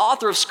Spirit is the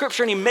author of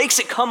Scripture and he makes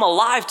it come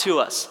alive to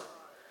us.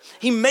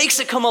 He makes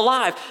it come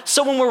alive.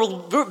 So when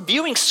we're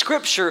viewing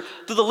Scripture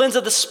through the lens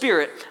of the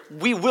Spirit,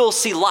 we will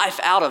see life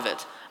out of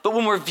it. But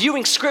when we're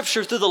viewing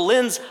Scripture through the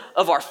lens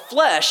of our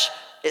flesh,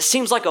 it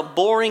seems like a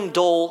boring,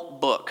 dull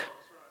book.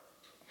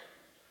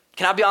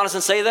 Can I be honest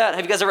and say that?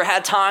 Have you guys ever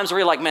had times where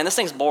you're like, man, this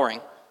thing's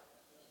boring?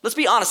 Let's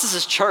be honest, this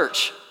is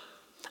church.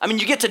 I mean,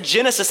 you get to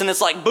Genesis and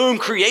it's like, boom,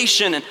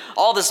 creation and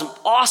all this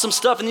awesome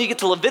stuff. And then you get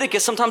to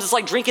Leviticus, sometimes it's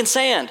like drinking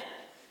sand.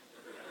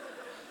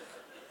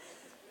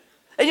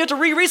 And you have to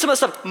reread some of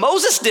the stuff.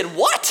 Moses did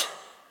what?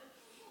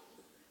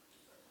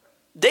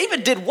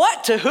 David did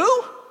what to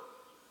who?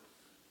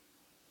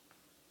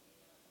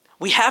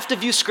 We have to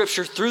view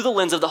Scripture through the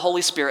lens of the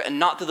Holy Spirit and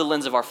not through the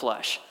lens of our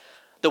flesh.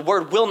 The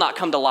word will not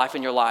come to life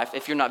in your life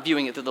if you're not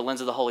viewing it through the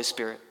lens of the Holy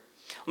Spirit.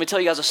 Let me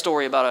tell you guys a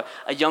story about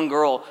a young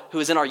girl who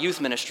was in our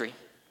youth ministry.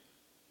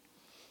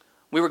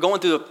 We were going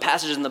through the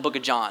passages in the book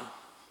of John.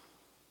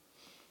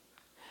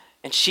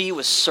 And she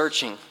was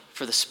searching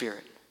for the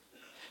Spirit.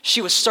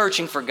 She was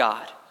searching for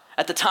God.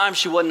 At the time,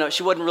 she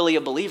wasn't really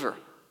a believer.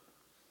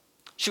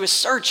 She was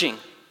searching.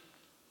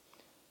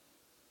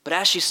 But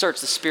as she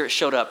searched, the Spirit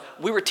showed up.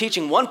 We were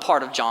teaching one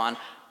part of John,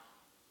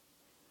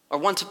 or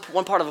one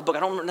part of a book. I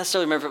don't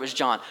necessarily remember if it was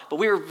John, but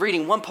we were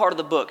reading one part of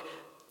the book,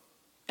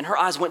 and her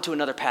eyes went to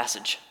another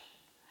passage.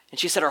 And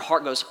she said her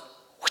heart goes,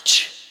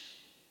 whoosh.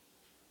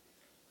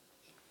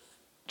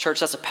 Church,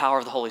 that's the power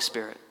of the Holy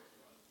Spirit.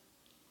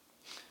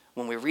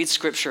 When we read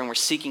Scripture and we're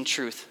seeking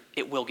truth,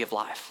 it will give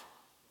life.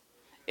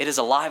 It is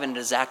alive and it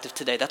is active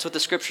today. That's what the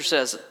Scripture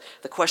says.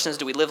 The question is,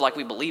 do we live like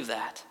we believe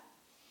that?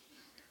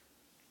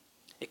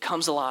 It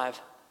comes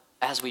alive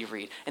as we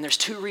read. And there's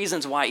two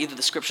reasons why either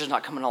the Scripture is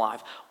not coming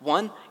alive.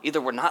 One,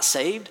 either we're not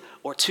saved,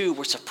 or two,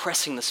 we're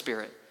suppressing the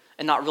Spirit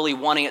and not really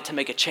wanting it to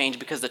make a change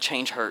because the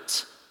change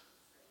hurts.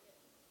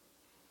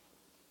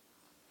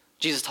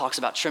 Jesus talks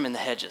about trimming the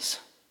hedges.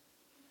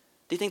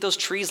 Do you think those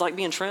trees like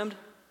being trimmed?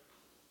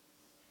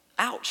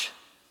 Ouch.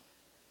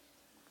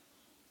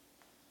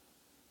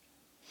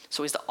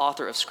 So he's the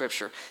author of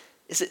Scripture.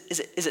 Is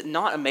it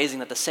not amazing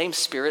that the same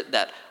Spirit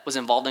that was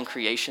involved in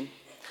creation,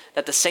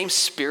 that the same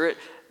Spirit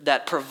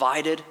that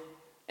provided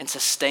and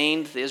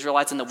sustained the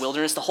Israelites in the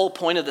wilderness, the whole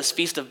point of this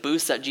Feast of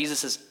Booths that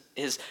Jesus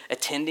is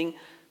attending,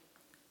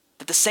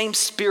 that the same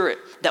Spirit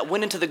that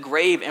went into the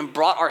grave and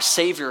brought our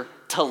Savior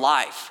to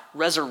life,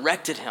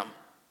 resurrected him,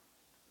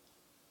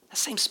 that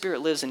same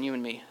Spirit lives in you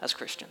and me as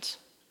Christians.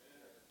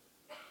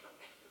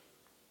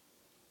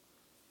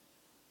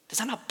 Does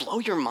that not blow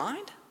your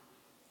mind?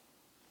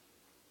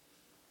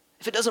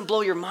 If it doesn't blow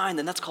your mind,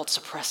 then that's called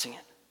suppressing it.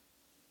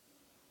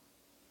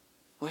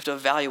 We have to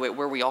evaluate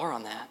where we are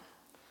on that.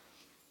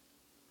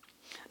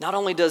 Not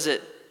only does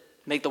it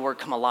make the word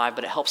come alive,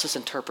 but it helps us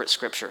interpret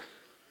Scripture.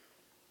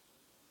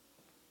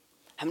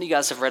 How many of you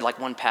guys have read like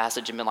one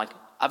passage and been like,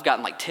 I've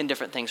gotten like 10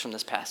 different things from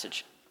this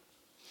passage?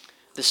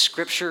 The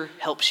Scripture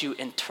helps you,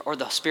 or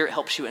the Spirit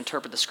helps you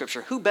interpret the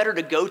Scripture. Who better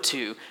to go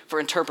to for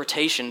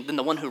interpretation than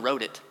the one who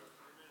wrote it?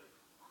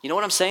 You know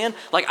what I'm saying?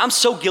 Like, I'm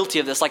so guilty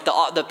of this. Like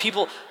the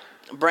people,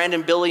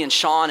 Brandon, Billy, and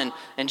Sean,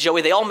 and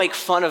Joey, they all make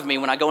fun of me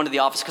when I go into the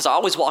office because I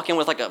always walk in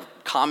with like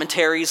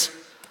commentaries,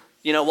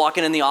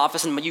 walking in the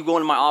office, and when you go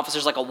into my office,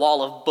 there's like a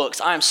wall of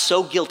books. I am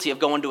so guilty of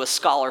going to a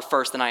scholar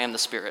first than I am the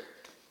Spirit.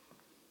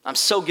 I'm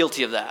so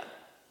guilty of that.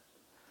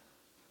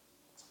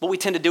 What we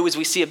tend to do is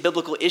we see a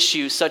biblical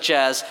issue such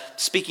as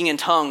speaking in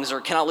tongues or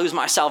can I lose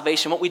my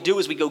salvation? What we do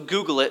is we go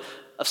Google it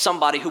of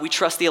somebody who we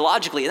trust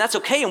theologically, and that's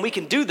okay, and we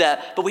can do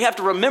that, but we have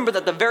to remember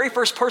that the very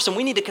first person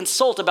we need to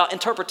consult about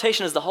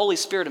interpretation is the Holy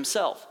Spirit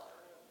himself.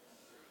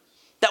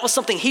 That was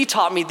something he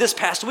taught me this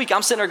past week.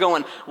 I'm sitting there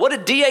going, what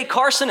did D.A.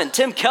 Carson and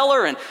Tim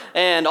Keller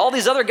and all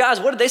these other guys,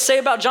 what did they say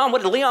about John?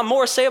 What did Leon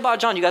Morris say about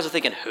John? You guys are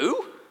thinking,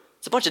 who?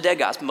 It's a bunch of dead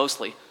guys,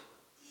 mostly.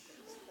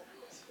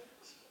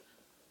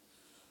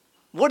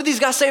 What did these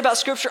guys say about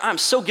Scripture? I'm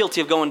so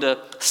guilty of going to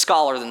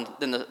scholar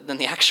than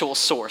the actual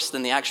source,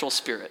 than the actual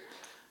Spirit.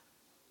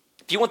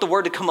 If you want the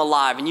Word to come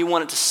alive and you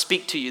want it to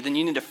speak to you, then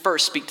you need to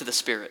first speak to the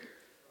Spirit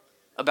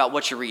about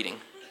what you're reading.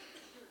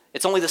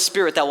 It's only the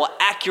Spirit that will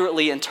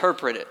accurately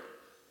interpret it.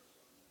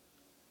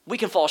 We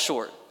can fall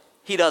short.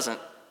 He doesn't.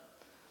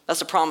 That's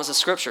the promise of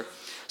Scripture.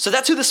 So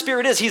that's who the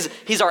Spirit is.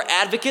 He's our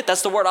advocate.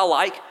 That's the word I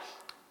like.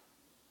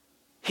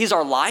 He's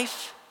our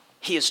life.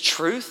 He is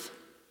truth.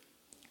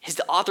 He's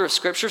the author of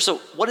Scripture. So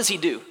what does he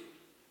do?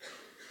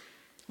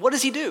 What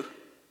does he do?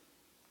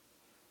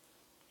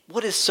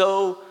 What is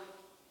so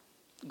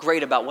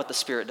great about what the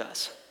Spirit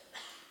does?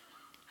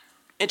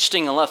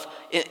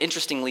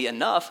 Interestingly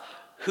enough,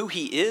 who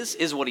he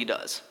is what he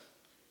does.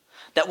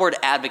 That word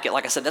advocate,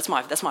 like I said, that's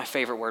my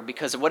favorite word,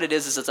 because what it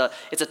is it's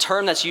a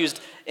term that's used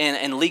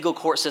in legal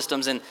court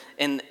systems, and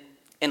in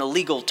a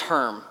legal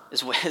term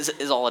is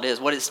all it is.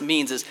 What it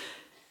means is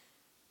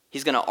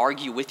he's going to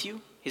argue with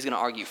you. He's going to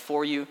argue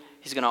for you.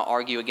 He's going to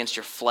argue against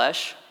your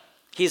flesh.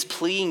 He is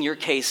pleading your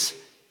case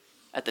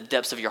at the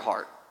depths of your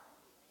heart.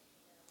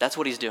 That's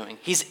what he's doing.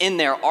 He's in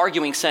there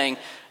arguing, saying,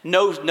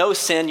 no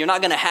sin, you're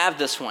not going to have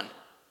this one.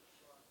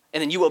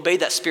 And then you obey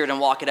that Spirit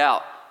and walk it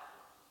out.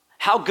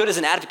 How good is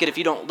an advocate if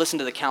you don't listen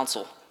to the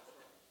counsel?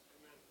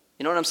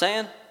 You know what I'm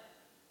saying?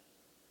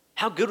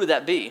 How good would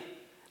that be?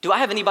 Do I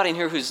have anybody in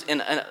here who's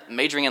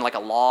majoring in like a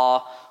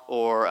law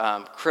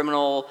or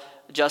criminal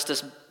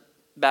justice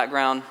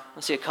background? I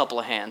see a couple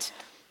of hands.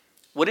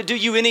 Would it do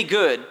you any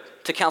good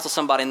to counsel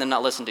somebody and then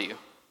not listen to you?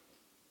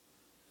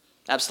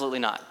 Absolutely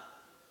not.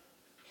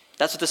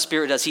 That's what the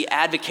Spirit does. He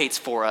advocates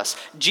for us.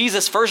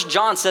 Jesus, 1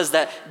 John says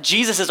that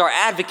Jesus is our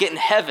advocate in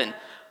heaven.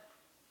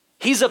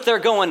 He's up there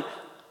going,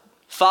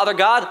 Father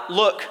God,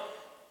 look,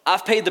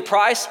 I've paid the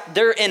price.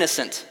 They're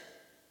innocent.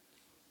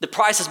 The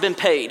price has been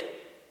paid.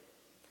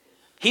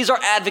 He's our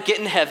advocate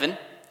in heaven.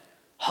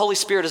 Holy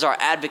Spirit is our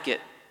advocate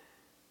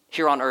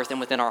here on earth and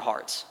within our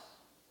hearts.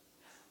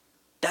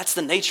 That's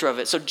the nature of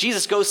it. So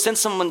Jesus goes, sends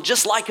someone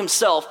just like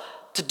himself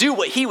to do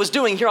what he was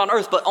doing here on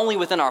earth, but only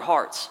within our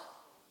hearts.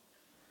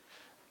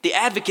 The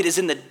advocate is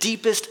in the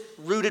deepest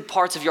rooted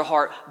parts of your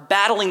heart,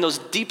 battling those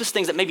deepest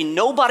things that maybe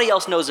nobody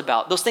else knows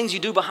about, those things you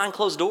do behind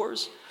closed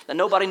doors that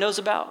nobody knows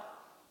about.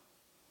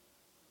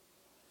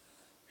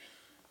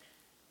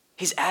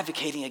 He's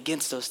advocating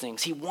against those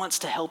things. He wants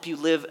to help you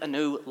live a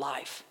new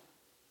life.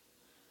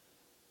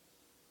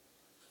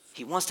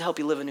 He wants to help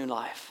you live a new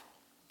life.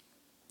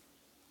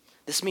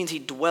 This means he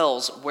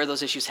dwells where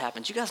those issues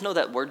happen. Do you guys know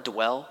that word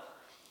dwell?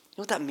 You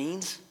know what that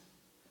means?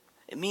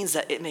 It means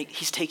that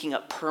he's taking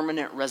up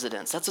permanent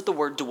residence. That's what the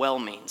word dwell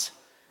means,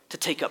 to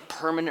take up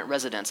permanent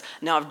residence.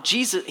 Now, if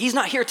Jesus, he's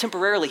not here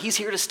temporarily. He's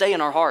here to stay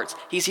in our hearts.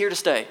 He's here to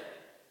stay.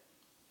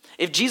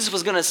 If Jesus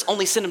was going to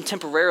only send him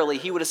temporarily,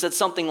 he would have said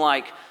something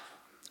like,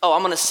 oh,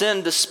 I'm going to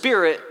send the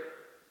Spirit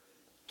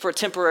for a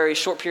temporary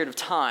short period of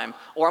time,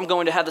 or I'm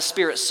going to have the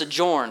Spirit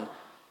sojourn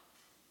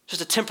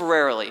just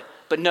temporarily.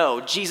 But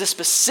no, Jesus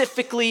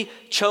specifically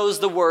chose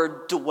the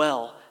word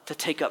dwell to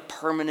take up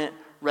permanent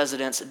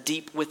residence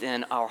deep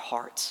within our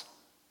hearts.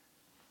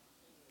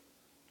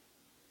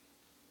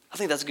 I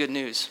think that's good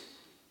news.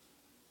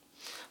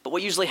 But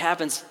what usually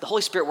happens, the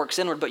Holy Spirit works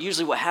inward, but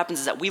usually what happens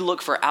is that we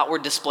look for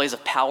outward displays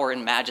of power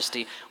and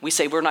majesty. We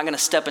say, we're not going to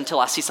step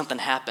until I see something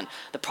happen.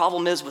 The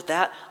problem is with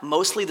that,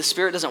 mostly the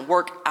Spirit doesn't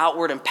work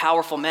outward in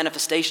powerful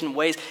manifestation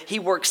ways. He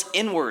works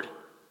inward.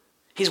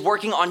 He's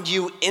working on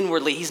you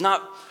inwardly. He's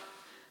not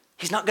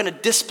going to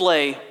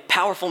display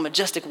powerful,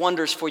 majestic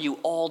wonders for you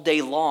all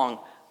day long,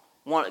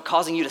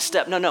 causing you to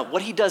step. No.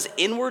 What he does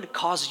inward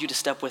causes you to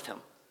step with him.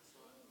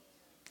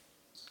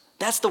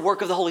 That's the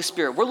work of the Holy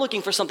Spirit. We're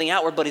looking for something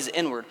outward, but he's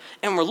inward.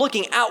 And we're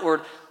looking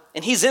outward,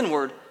 and he's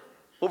inward.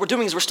 What we're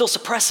doing is we're still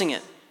suppressing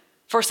it.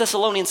 1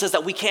 Thessalonians says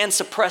that we can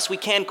suppress, we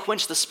can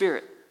quench the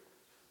Spirit.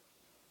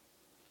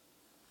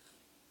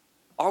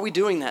 Are we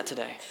doing that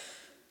today?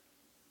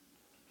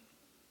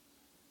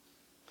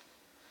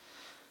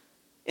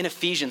 In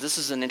Ephesians, this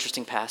is an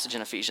interesting passage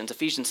in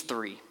Ephesians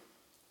 3.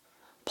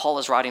 Paul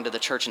is writing to the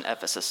church in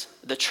Ephesus.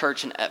 The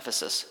church in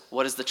Ephesus.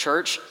 What is the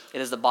church?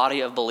 It is the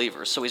body of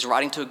believers. So he's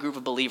writing to a group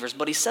of believers,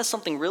 but he says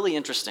something really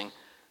interesting.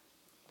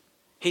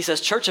 He says,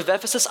 Church of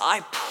Ephesus,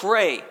 I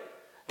pray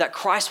that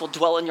Christ will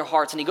dwell in your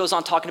hearts. And he goes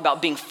on talking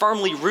about being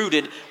firmly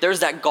rooted.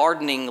 There's that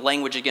gardening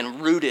language again,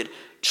 rooted,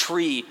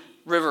 tree,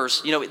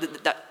 rivers. You know,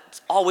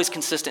 that's always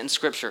consistent in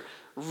Scripture.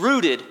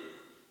 Rooted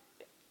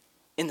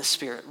in the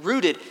Spirit.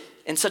 Rooted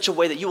in such a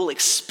way that you will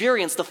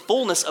experience the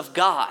fullness of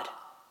God.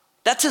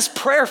 That's his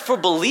prayer for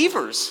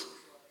believers.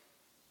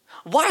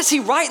 Why is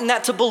he writing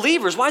that to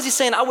believers? Why is he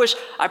saying,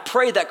 I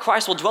pray that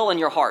Christ will dwell in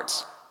your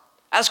hearts?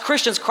 As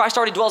Christians, Christ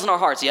already dwells in our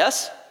hearts,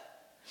 yes?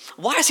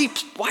 Why is he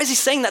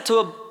saying that to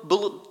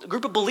a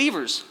group of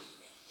believers?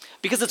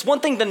 Because it's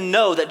one thing to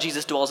know that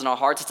Jesus dwells in our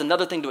hearts. It's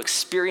another thing to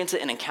experience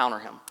it and encounter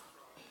him.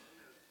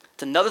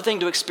 It's another thing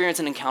to experience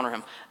and encounter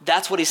him.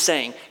 That's what he's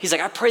saying. He's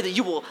like, I pray that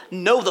you will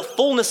know the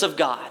fullness of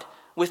God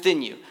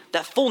within you.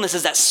 That fullness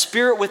is that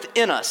Spirit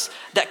within us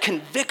that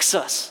convicts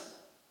us,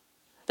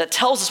 that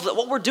tells us that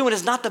what we're doing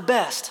is not the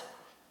best,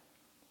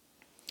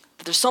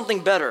 that there's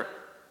something better.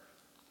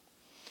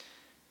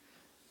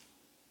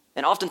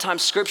 And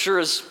oftentimes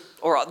Scripture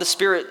or the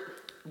Spirit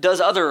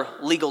does other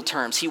legal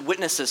terms. He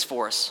witnesses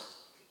for us.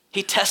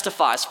 He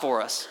testifies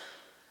for us.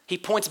 He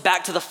points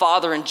back to the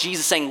Father and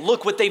Jesus saying,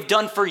 look what they've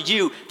done for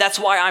you. That's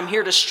why I'm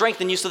here to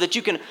strengthen you so that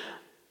you can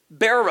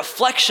bear a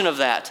reflection of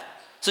that.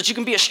 So that you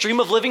can be a stream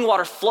of living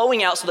water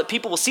flowing out so that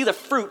people will see the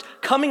fruit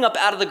coming up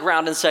out of the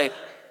ground and say,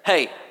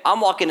 hey, I'm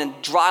walking in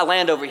dry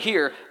land over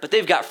here, but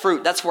they've got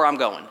fruit. That's where I'm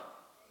going.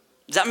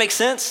 Does that make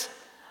sense?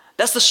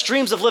 That's the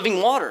streams of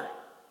living water.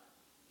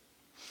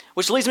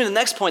 Which leads me to the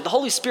next point. The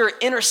Holy Spirit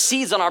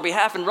intercedes on our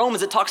behalf. In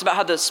Romans, it talks about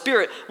how the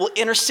Spirit will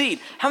intercede.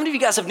 How many of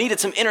you guys have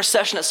needed some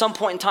intercession at some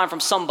point in time from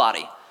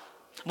somebody?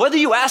 Whether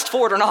you asked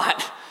for it or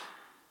not.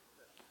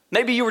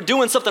 Maybe you were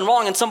doing something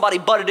wrong and somebody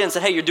butted in and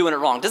said, hey, you're doing it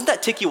wrong. Doesn't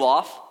that tick you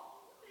off?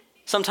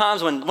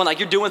 Sometimes when like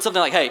you're doing something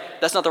like, hey,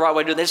 that's not the right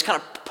way to do it, they just kind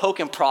of poke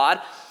and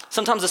prod.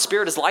 Sometimes the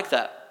Spirit is like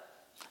that.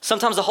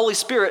 Sometimes the Holy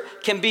Spirit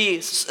can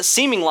be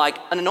seeming like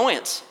an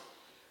annoyance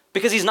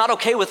because he's not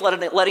okay with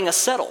letting us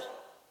settle.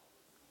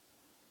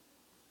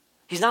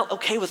 He's not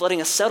okay with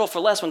letting us settle for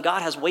less when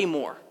God has way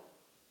more.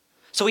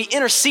 So he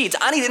intercedes.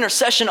 I need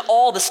intercession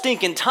all the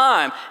stinking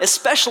time,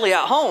 especially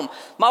at home.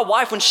 My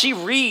wife, when she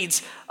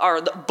reads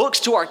the books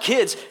to our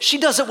kids, she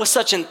does it with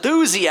such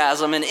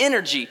enthusiasm and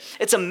energy.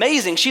 It's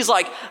amazing. She's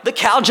like, the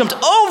cow jumped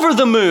over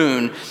the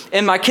moon.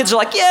 And my kids are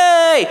like,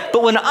 yay.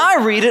 But when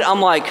I read it,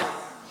 I'm like,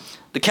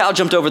 the cow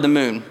jumped over the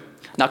moon.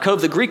 Now,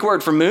 Cove, the Greek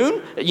word for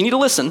moon, you need to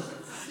listen.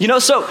 You know,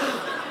 so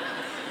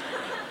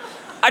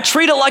I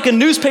treat it like a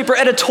newspaper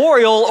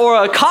editorial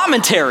or a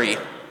commentary.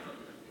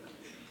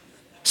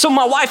 So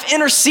my wife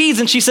intercedes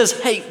and she says,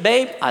 hey,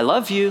 babe, I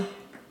love you,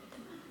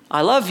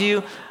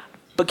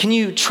 but can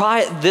you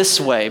try it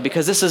this way?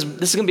 Because this is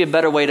going to be a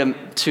better way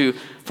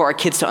for our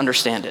kids to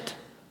understand it.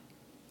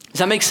 Does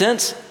that make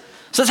sense?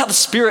 So that's how the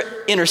Spirit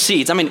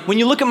intercedes. I mean, when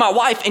you look at my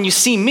wife and you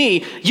see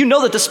me, you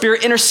know that the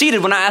Spirit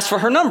interceded when I asked for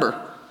her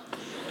number.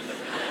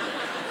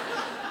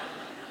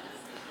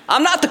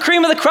 I'm not the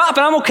cream of the crop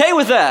and I'm okay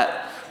with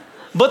that.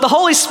 But the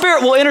Holy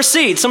Spirit will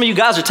intercede. Some of you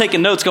guys are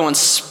taking notes going,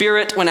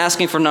 Spirit when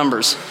asking for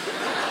numbers.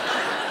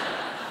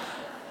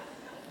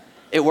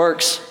 It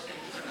works.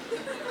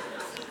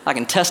 I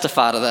can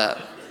testify to that.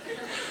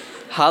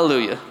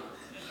 Hallelujah.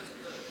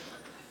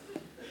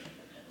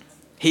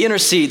 He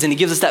intercedes and he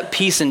gives us that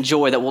peace and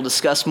joy that we'll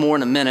discuss more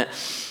in a minute.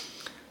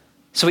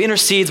 So he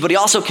intercedes, but he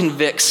also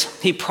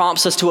convicts. He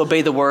prompts us to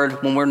obey the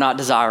word when we're not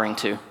desiring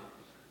to.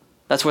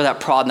 That's where that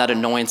prod and that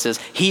annoyance is.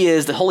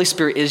 The Holy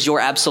Spirit is your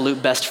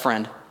absolute best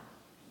friend.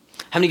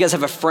 How many of you guys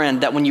have a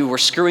friend that when you were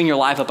screwing your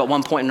life up at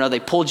one point or another,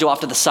 they pulled you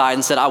off to the side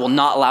and said, I will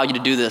not allow you to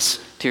do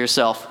this to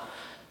yourself?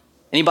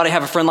 Anybody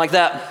have a friend like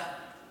that?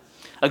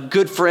 A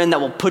good friend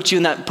that will put you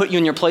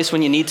in your place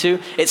when you need to?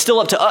 It's still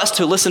up to us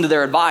to listen to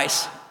their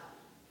advice.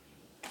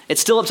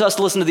 It's still up to us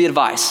to listen to the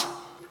advice.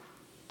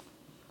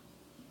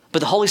 But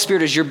the Holy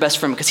Spirit is your best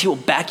friend because he will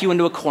back you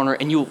into a corner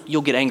and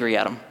you'll get angry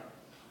at him.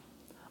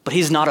 But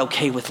he's not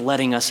okay with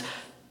letting us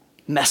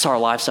mess our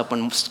lives up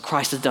when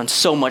Christ has done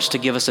so much to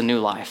give us a new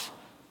life.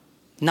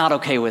 Not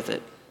okay with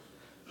it.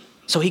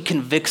 So he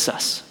convicts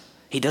us.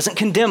 He doesn't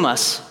condemn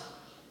us.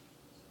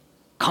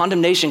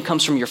 Condemnation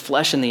comes from your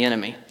flesh and the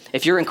enemy.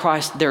 If you're in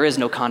Christ, there is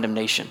no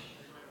condemnation.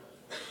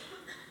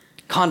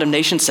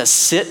 Condemnation says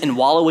sit and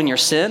wallow in your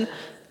sin.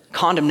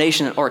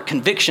 Condemnation or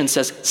conviction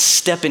says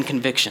step in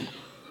conviction.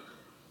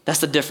 That's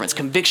the difference.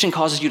 Conviction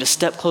causes you to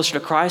step closer to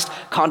Christ.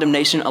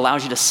 Condemnation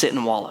allows you to sit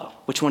and wallow.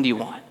 Which one do you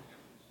want?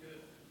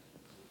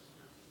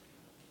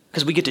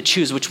 Because we get to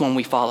choose which one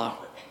we follow.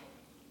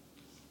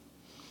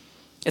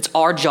 It's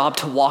our job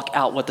to walk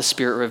out what the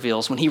Spirit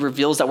reveals. When he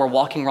reveals that we're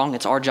walking wrong,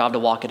 it's our job to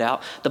walk it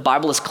out. The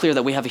Bible is clear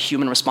that we have a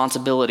human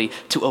responsibility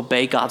to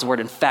obey God's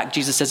word. In fact,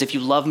 Jesus says, if you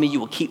love me, you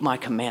will keep my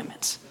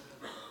commandments.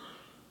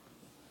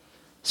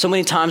 So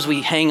many times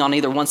we hang on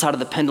either one side of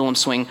the pendulum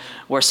swing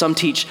where some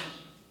teach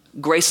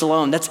grace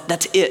alone. That's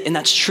it, and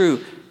that's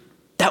true.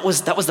 That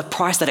was the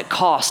price that it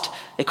cost.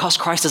 It cost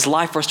Christ his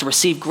life for us to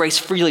receive grace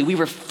freely. We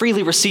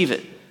freely receive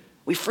it.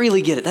 We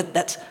freely get it.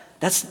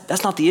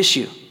 That's not the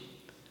issue.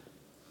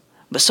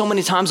 But so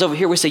many times over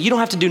here we say, you don't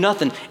have to do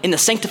nothing. In the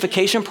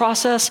sanctification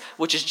process,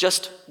 which is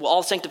just,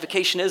 all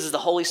sanctification is the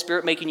Holy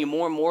Spirit making you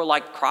more and more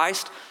like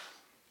Christ.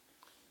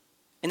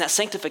 In that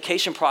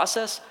sanctification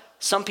process,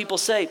 some people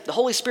say, the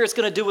Holy Spirit's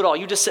gonna do it all.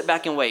 You just sit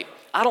back and wait.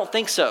 I don't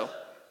think so.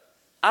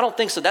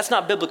 That's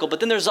not biblical. But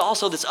then there's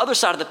also this other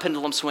side of the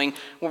pendulum swing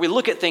where we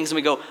look at things and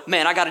we go,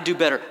 man, I gotta do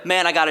better.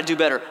 Man, I gotta do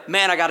better.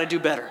 Man, I gotta do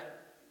better.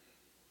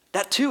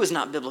 That too is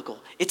not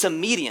biblical. It's a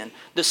median.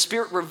 The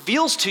Spirit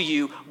reveals to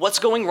you what's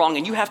going wrong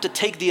and you have to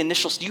take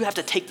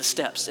the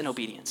steps in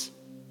obedience.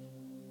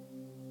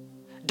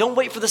 Don't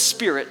wait for the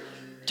Spirit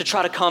to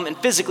try to come and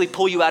physically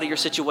pull you out of your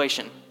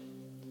situation.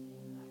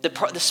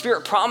 The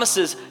Spirit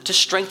promises to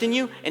strengthen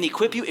you and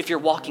equip you if you're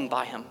walking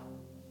by him.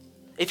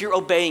 If you're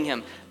obeying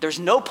him. There's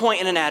no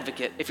point in an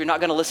advocate if you're not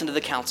going to listen to the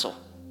counsel.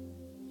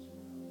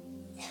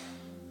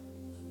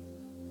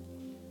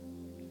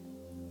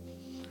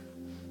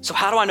 So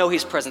how do I know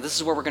he's present? This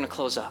is where we're going to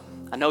close up.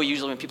 I know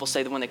usually when people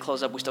say that when they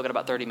close up, we still got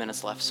about 30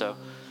 minutes left, so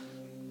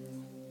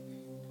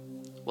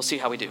we'll see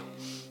how we do.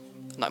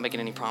 I'm not making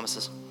any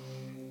promises.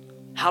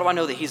 How do I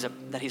know that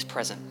he's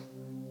present?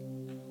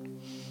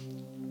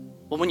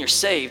 Well, when you're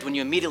saved, when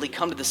you immediately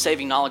come to the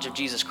saving knowledge of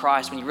Jesus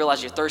Christ, when you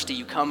realize you're thirsty,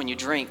 you come and you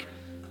drink,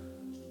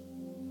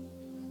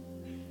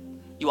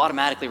 you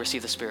automatically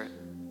receive the Spirit.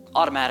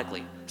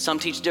 Automatically. Some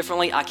teach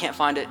differently. I can't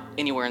find it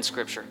anywhere in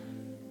Scripture.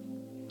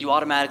 You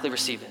automatically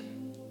receive it.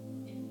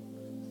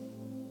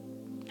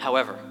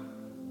 However,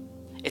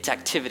 his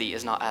activity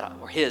is not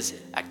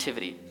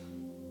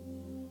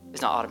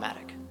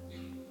automatic.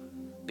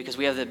 Because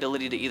we have the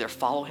ability to either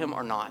follow him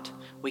or not.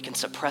 We can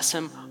suppress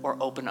him or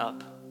open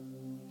up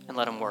and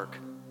let him work.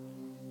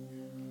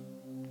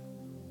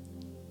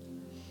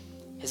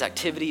 His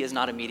activity is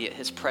not immediate.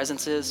 His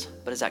presence is,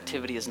 but his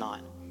activity is not.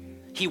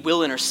 He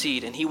will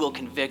intercede and he will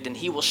convict and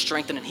he will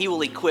strengthen and he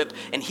will equip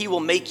and he will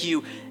make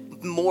you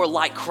more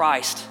like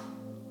Christ.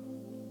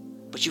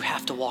 But you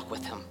have to walk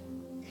with him.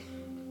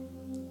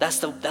 That's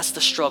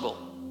the struggle.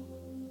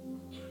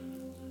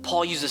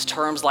 Paul uses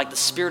terms like the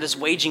Spirit is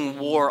waging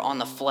war on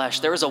the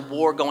flesh. There is a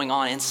war going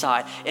on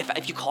inside.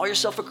 If you call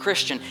yourself a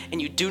Christian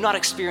and you do not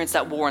experience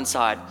that war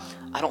inside,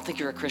 I don't think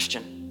you're a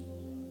Christian.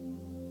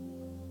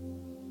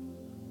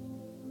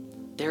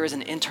 There is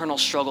an internal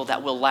struggle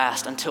that will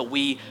last until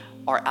we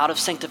are out of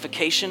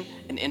sanctification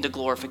and into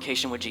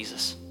glorification with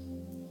Jesus.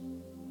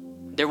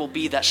 There will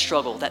be that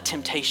struggle, that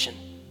temptation.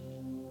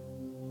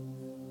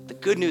 The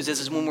good news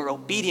is when we're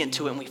obedient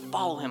to it and we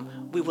follow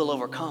him, we will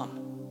overcome.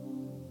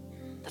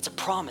 That's a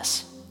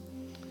promise.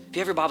 If you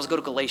have your Bibles, go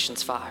to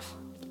Galatians 5.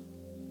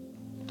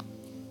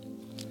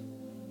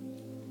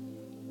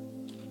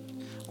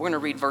 We're going to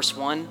read verse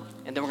 1,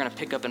 and then we're going to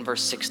pick up in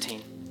verse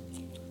 16.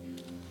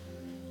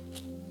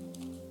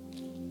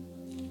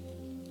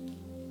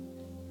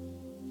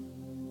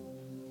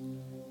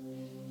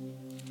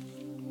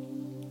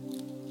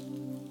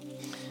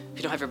 If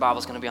you don't have your Bible,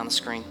 it's going to be on the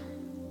screen.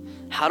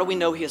 How do we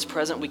know he is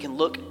present? We can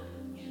look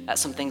at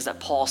some things that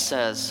Paul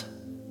says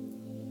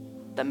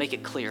that make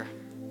it clear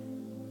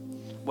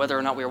whether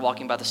or not we are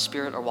walking by the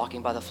Spirit or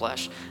walking by the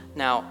flesh.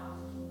 Now,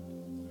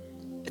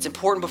 it's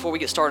important before we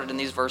get started in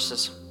these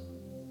verses.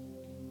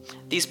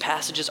 These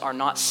passages are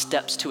not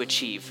steps to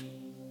achieve.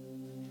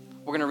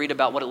 We're going to read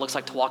about what it looks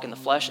like to walk in the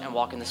flesh and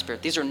walk in the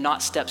Spirit. These are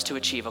not steps to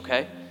achieve,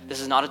 okay? This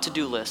is not a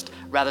to-do list.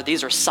 Rather,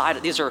 these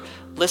are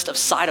list of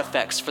side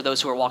effects for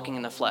those who are walking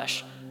in the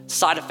flesh.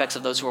 Side effects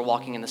of those who are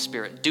walking in the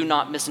Spirit. Do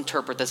not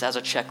misinterpret this as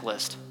a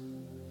checklist.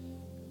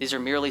 These are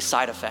merely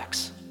side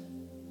effects.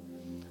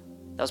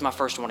 That was my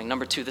first warning.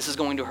 Number 2, this is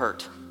going to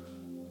hurt.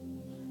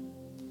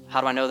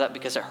 How do I know that?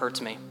 Because it hurts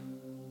me.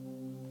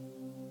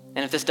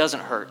 And if this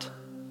doesn't hurt,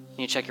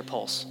 you check your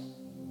pulse.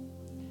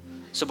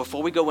 So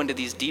before we go into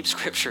these deep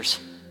scriptures,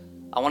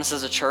 I want us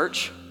as a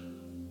church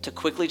to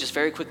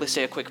very quickly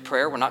say a quick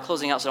prayer. We're not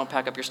closing out, so don't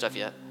pack up your stuff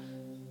yet.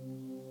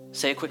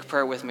 Say a quick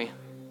prayer with me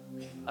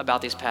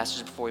about these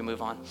passages before we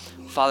move on.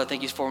 Father,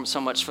 thank you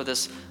so much for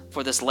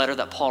this letter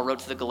that Paul wrote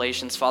to the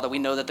Galatians. Father, we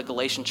know that the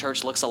Galatian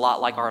church looks a lot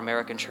like our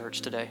American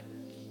church today.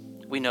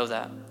 We know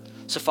that.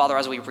 So Father,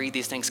 as we read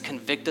these things,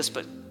 convict us,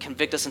 but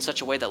convict us in such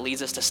a way that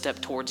leads us to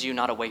step towards you,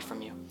 not away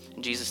from you.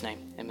 In Jesus'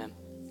 name, amen.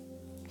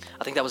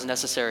 I think that was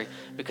necessary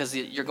because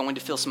you're going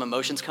to feel some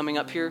emotions coming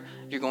up here.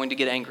 You're going to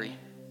get angry.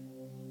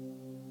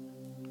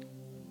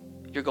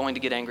 You're going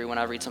to get angry when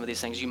I read some of these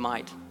things. You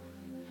might.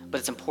 But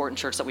it's important,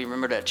 church, that we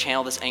remember to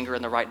channel this anger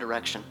in the right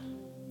direction.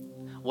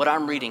 What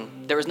I'm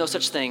reading, there is no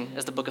such thing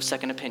as the book of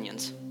second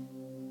opinions.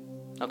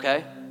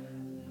 Okay?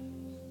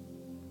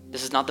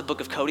 This is not the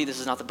book of Cody.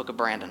 This is not the book of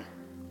Brandon.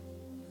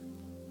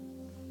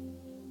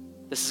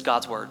 This is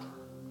God's word.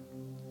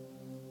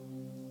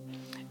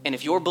 And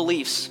if your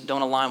beliefs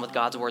don't align with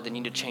God's word, then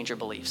you need to change your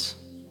beliefs.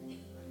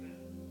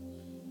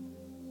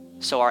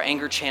 So our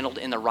anger channeled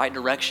in the right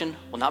direction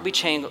will not be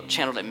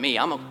channeled at me. You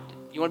want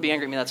to be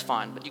angry at me, that's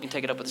fine, but you can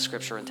take it up with the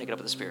scripture and take it up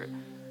with the Spirit.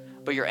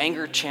 But your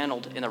anger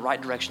channeled in the right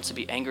direction to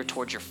be anger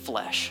towards your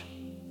flesh,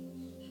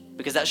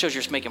 because that shows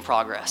you're making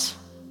progress.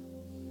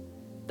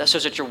 That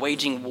shows that you're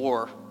waging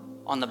war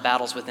on the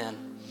battles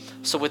within.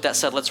 So with that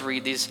said, let's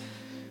read these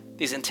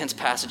intense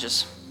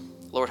passages.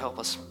 Lord, help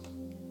us.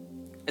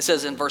 It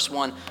says in verse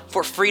 1,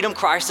 "For freedom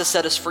Christ has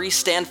set us free.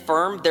 Stand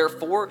firm,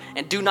 therefore,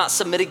 and do not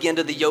submit again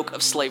to the yoke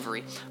of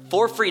slavery."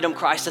 For freedom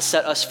Christ has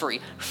set us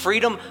free.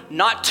 Freedom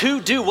not to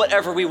do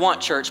whatever we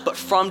want, church, but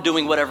from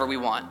doing whatever we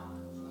want.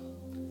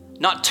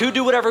 Not to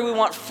do whatever we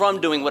want, from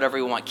doing whatever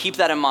we want. Keep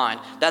that in mind.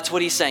 That's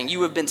what he's saying.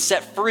 You have been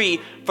set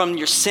free from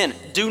your sin.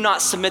 Do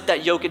not submit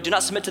that yoke. Do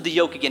not submit to the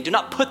yoke again. Do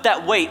not put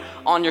that weight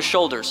on your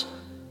shoulders.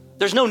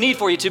 There's no need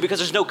for you to, because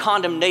there's no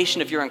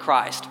condemnation if you're in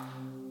Christ.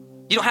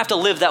 You don't have to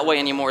live that way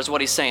anymore, is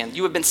what he's saying.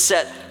 You have been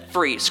set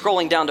free.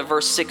 Scrolling down to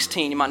verse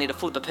 16, you might need to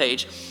flip a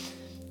page.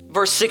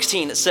 Verse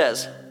 16, it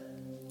says,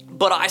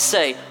 "But I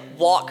say,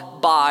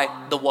 walk by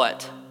the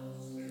what?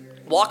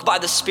 Walk by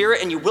the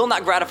Spirit, and you will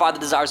not gratify the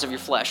desires of your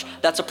flesh."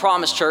 That's a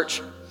promise,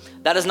 church.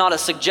 That is not a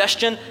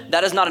suggestion.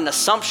 That is not an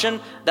assumption.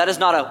 That is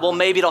not a, well,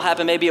 maybe it'll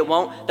happen, maybe it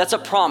won't. That's a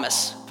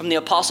promise from the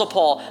Apostle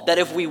Paul that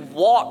if we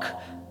walk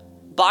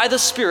by the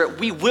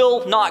Spirit, we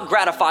will not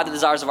gratify the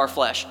desires of our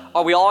flesh.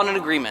 Are we all in an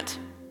agreement?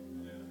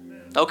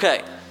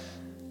 Okay,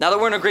 now that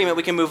we're in agreement,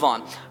 we can move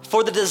on.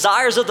 "For the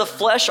desires of the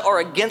flesh are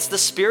against the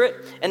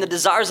Spirit, and the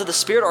desires of the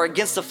Spirit are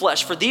against the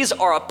flesh. For these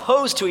are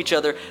opposed to each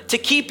other to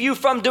keep you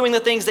from doing the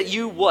things that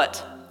you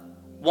what?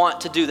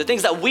 Want to do. The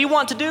things that we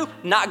want to do,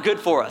 not good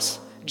for us.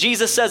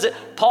 Jesus says it,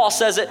 Paul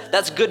says it,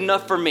 that's good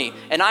enough for me.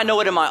 And I know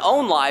it in my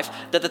own life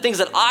that the things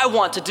that I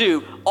want to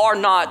do are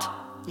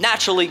not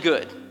naturally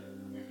good.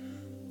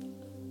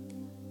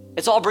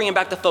 It's all bringing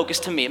back the focus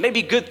to me. It may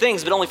be good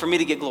things, but only for me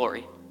to get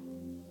glory.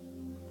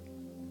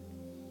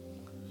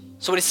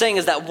 So what he's saying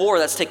is that war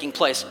that's taking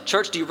place.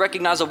 Church, do you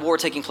recognize a war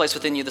taking place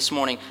within you this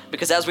morning?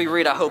 Because as we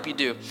read, I hope you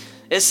do.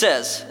 It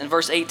says in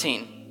verse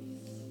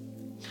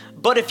 18,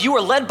 "But if you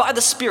are led by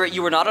the Spirit,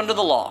 you are not under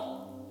the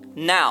law.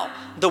 Now,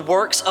 the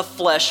works of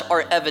flesh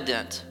are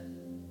evident."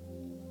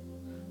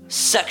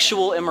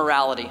 Sexual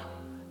immorality.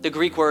 The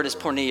Greek word is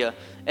porneia.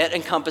 It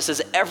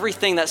encompasses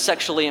everything that's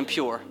sexually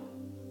impure.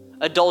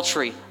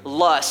 Adultery,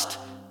 lust,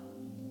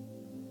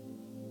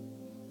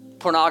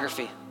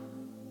 pornography.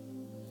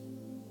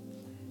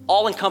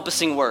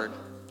 All-encompassing word.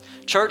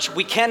 Church,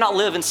 we cannot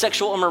live in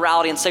sexual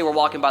immorality and say we're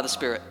walking by the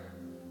Spirit.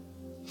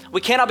 We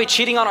cannot be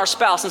cheating on our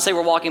spouse and say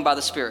we're walking by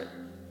the Spirit.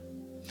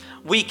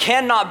 We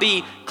cannot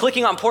be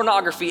clicking on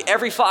pornography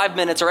every 5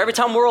 minutes or every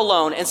time we're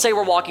alone and say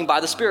we're walking by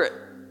the Spirit.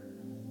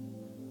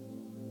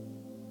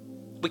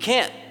 We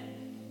can't.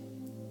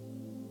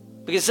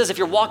 Because it says if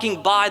you're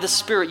walking by the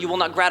Spirit, you will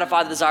not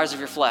gratify the desires of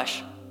your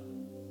flesh.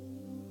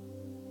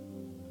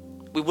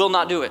 We will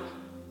not do it.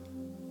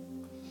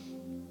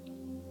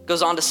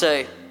 Goes on to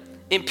say,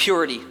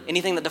 impurity,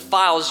 anything that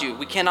defiles you.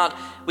 We cannot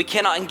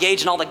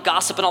engage in all the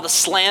gossip and all the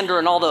slander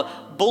and all the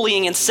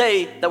bullying and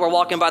say that we're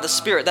walking by the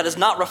Spirit. That does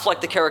not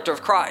reflect the character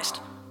of Christ.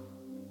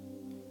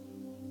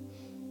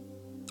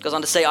 Goes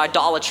on to say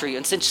idolatry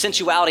and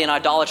sensuality and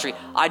idolatry.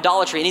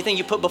 Idolatry, anything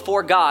you put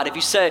before God. If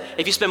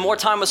you spend more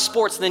time with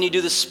sports than you do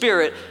the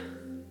Spirit,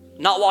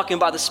 not walking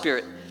by the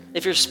Spirit.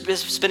 If you're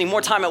spending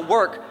more time at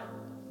work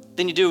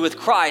than you do with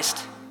Christ,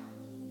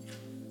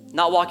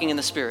 not walking in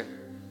the Spirit.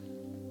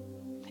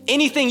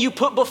 Anything you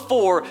put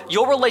before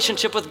your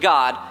relationship with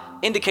God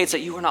indicates that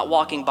you are not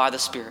walking by the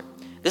Spirit.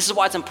 This is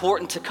why it's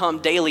important to come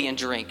daily and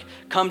drink,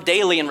 come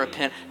daily and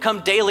repent,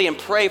 come daily and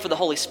pray for the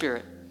Holy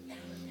Spirit.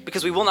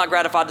 because we will not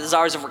gratify the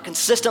desires if we're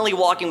consistently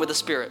walking with the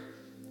Spirit.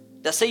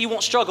 Did I say you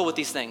won't struggle with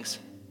these things?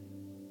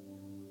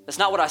 That's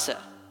not what I said.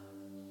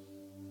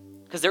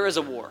 Because there is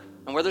a war,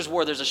 and where there's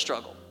war, there's a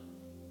struggle.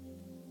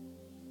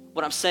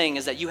 What I'm saying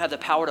is that you have the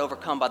power to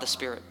overcome by the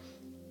Spirit.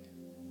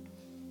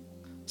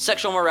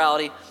 Sexual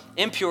immorality,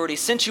 impurity,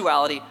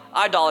 sensuality,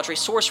 idolatry,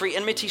 sorcery,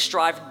 enmity,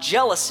 strife,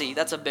 jealousy,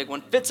 that's a big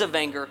one, fits of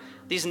anger.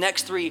 These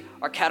next three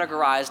are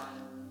categorized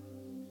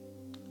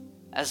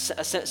as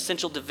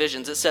essential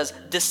divisions. It says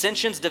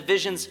dissensions,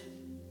 divisions,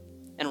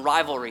 and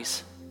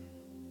rivalries.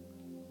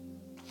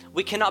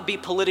 We cannot be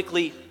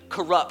politically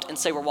corrupt and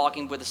say we're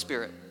walking with the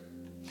Spirit.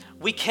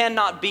 We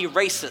cannot be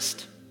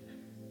racist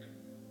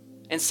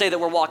and say that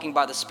we're walking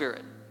by the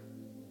Spirit.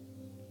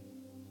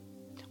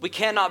 We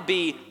cannot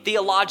be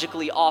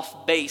theologically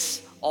off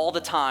base all the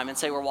time and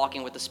say we're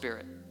walking with the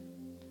Spirit.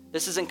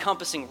 This is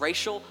encompassing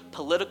racial,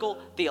 political,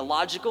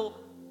 theological.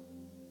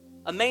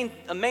 A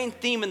main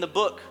theme in the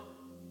book,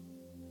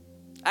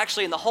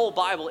 actually in the whole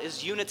Bible,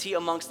 is unity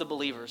amongst the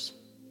believers.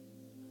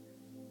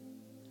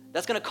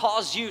 That's going to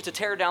cause you to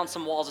tear down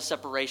some walls of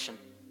separation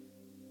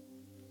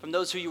from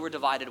those who you were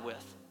divided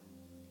with.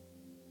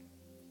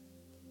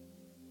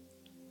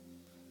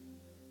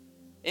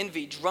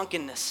 Envy,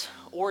 drunkenness,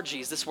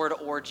 orgies, this word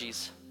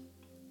orgies.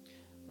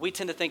 We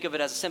tend to think of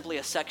it as simply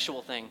a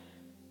sexual thing.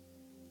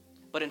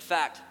 But in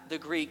fact, the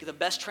Greek, the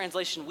best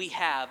translation we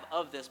have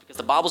of this, because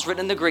the Bible's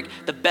written in the Greek,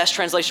 the best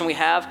translation we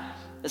have,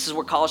 this is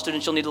where college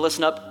students, you'll need to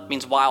listen up,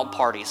 means wild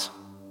parties.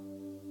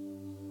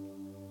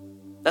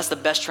 That's the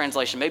best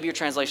translation. Maybe your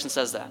translation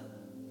says that.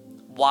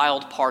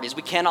 Wild parties.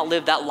 We cannot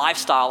live that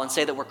lifestyle and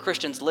say that we're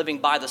Christians living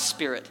by the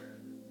Spirit.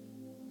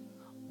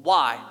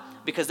 Why?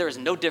 Because there is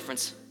no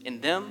difference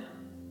in them,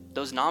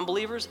 those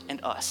non-believers,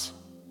 and us.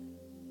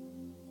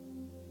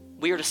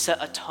 We are to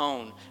set a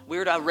tone. We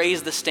are to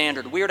raise the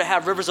standard. We are to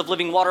have rivers of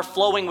living water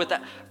flowing with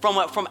that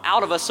from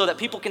out of us so that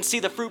people can see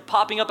the fruit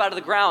popping up out of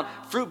the ground,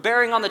 fruit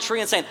bearing on the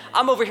tree and saying,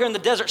 I'm over here in the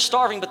desert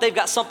starving, but they've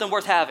got something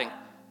worth having.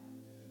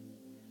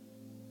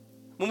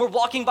 When we're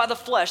walking by the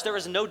flesh, there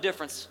is no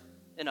difference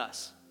in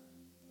us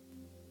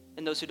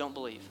and those who don't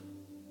believe.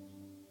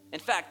 In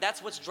fact,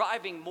 that's what's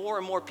driving more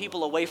and more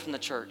people away from the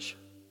church.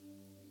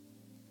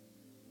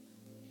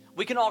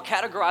 We can all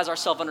categorize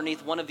ourselves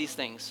underneath one of these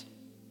things.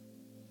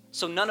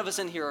 So none of us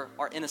in here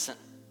are innocent.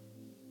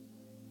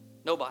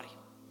 Nobody.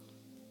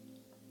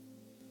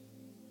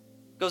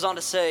 Goes on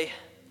to say,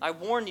 I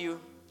warn you,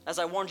 as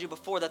I warned you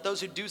before, that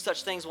those who do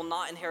such things will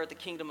not inherit the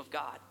kingdom of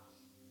God.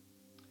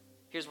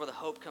 Here's where the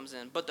hope comes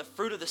in. But the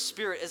fruit of the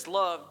Spirit is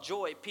love,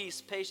 joy, peace,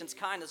 patience,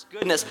 kindness,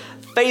 goodness,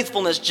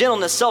 faithfulness,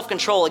 gentleness,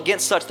 self-control.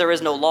 Against such there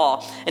is no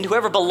law. And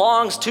whoever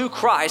belongs to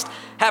Christ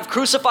have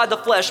crucified the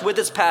flesh with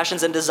its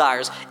passions and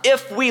desires.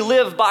 If we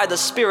live by the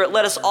Spirit,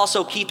 let us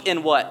also keep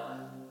in what?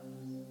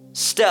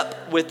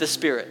 Step with the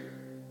Spirit.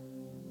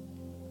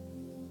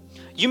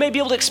 You may be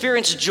able to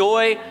experience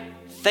joy,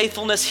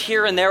 faithfulness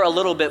here and there a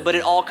little bit, but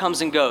it all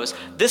comes and goes.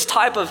 This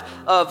type of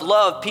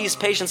love, peace,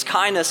 patience,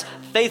 kindness,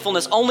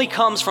 faithfulness only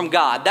comes from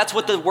God. That's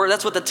what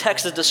the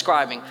text is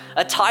describing.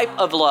 A type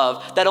of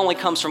love that only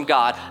comes from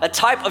God. A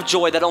type of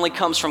joy that only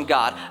comes from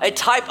God. A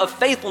type of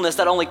faithfulness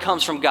that only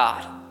comes from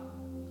God.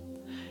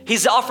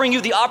 He's offering you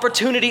the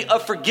opportunity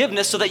of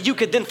forgiveness so that you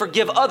could then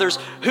forgive others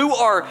who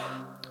are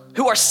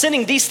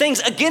sinning these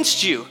things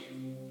against you.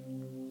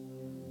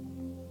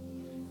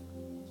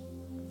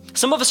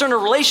 Some of us are in a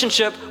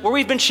relationship where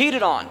we've been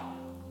cheated on.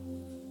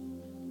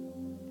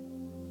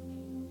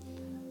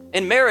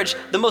 In marriage,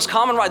 the most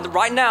common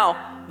right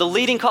now, the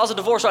leading cause of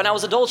divorce right now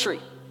is adultery.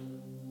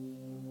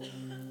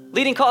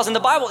 Leading cause in the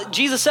Bible,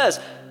 Jesus says,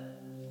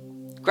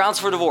 grounds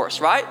for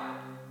divorce, right?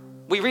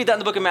 We read that in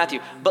the book of Matthew.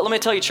 But let me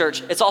tell you,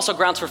 church, it's also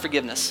grounds for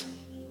forgiveness.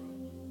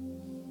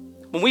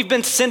 When we've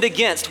been sinned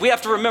against, we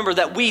have to remember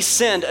that we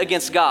sinned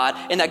against God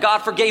and that God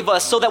forgave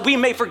us so that we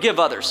may forgive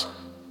others.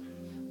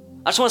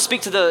 I just want to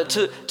speak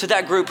to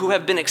that group who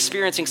have been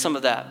experiencing some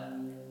of that.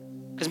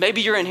 Because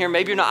maybe you're in here,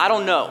 maybe you're not, I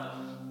don't know.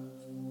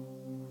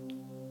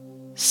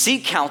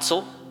 Seek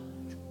counsel.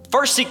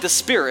 First seek the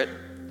Spirit.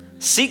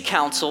 Seek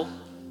counsel.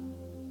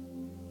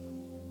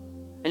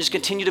 And just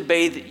continue to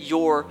bathe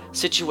your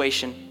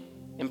situation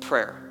in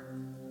prayer.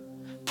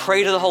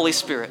 Pray to the Holy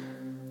Spirit.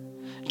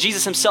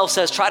 Jesus himself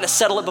says, try to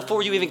settle it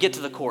before you even get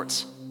to the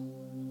courts.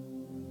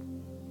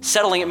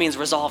 Settling it means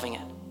resolving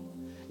it.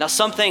 Now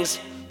some things,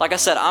 like I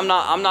said, I'm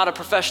not a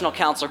professional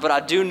counselor, but I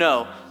do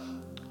know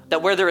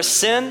that where there is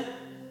sin,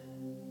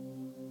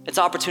 it's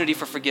opportunity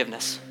for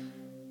forgiveness.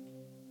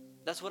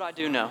 That's what I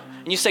do know.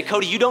 And you say,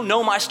 Cody, you don't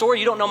know my story,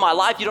 you don't know my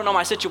life, you don't know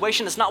my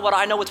situation. It's not what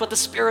I know, it's what the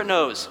Spirit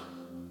knows.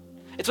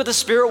 It's what the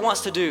Spirit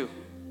wants to do.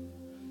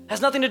 It has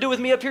nothing to do with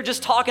me up here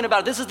just talking about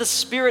it. This is the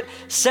Spirit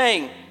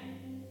saying,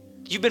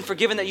 you've been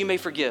forgiven that you may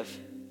forgive.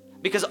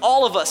 Because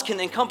all of us can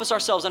encompass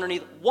ourselves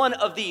underneath one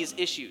of these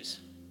issues.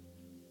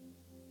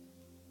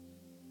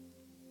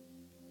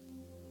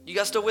 You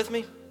guys still with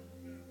me?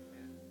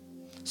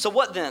 So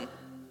what then?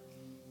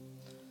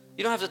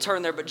 You don't have to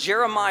turn there, but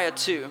Jeremiah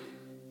 2,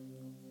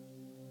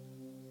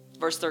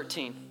 verse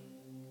 13.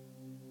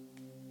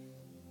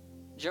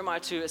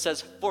 Jeremiah 2, it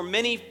says, for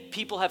many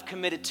people have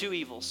committed two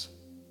evils.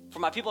 For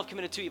my people have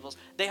committed two evils.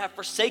 They have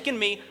forsaken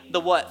me,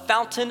 the what?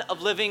 Fountain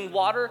of living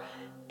water,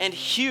 and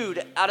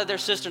hewed out of their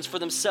cisterns for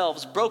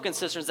themselves broken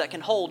cisterns that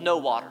can hold no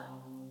water.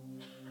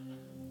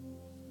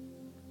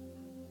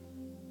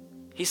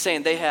 He's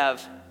saying they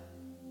have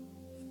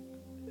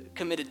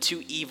committed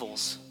two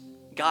evils.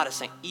 God is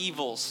saying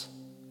evils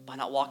by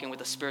not walking with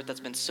the Spirit that's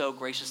been so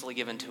graciously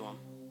given to them.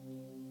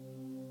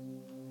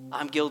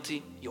 I'm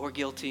guilty, you're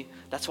guilty.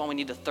 That's why we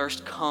need to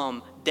thirst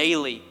come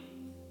daily.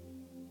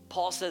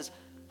 Paul says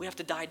we have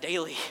to die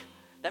daily.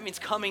 That means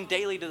coming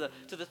daily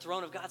to the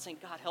throne of God saying,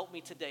 God, help me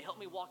today. Help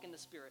me walk in the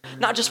Spirit.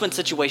 Not just when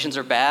situations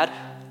are bad,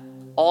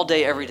 all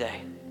day, every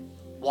day.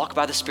 Walk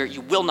by the Spirit.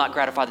 You will not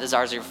gratify the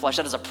desires of your flesh.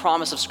 That is a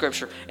promise of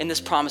Scripture, and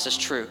this promise is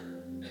true.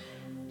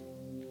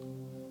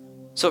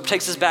 So it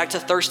takes us back to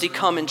thirsty,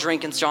 come and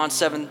drink in John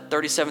 7,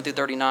 37 through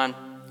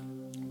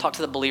 39. Talk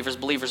to the believers.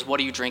 Believers, what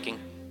are you drinking?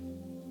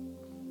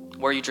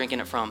 Where are you drinking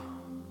it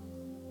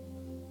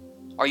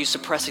from? Are you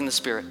suppressing the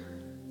Spirit?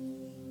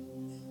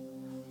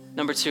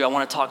 Number two, I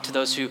want to talk to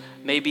those who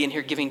may be in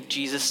here giving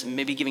Jesus,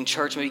 maybe giving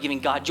church, maybe giving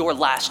God your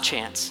last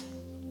chance.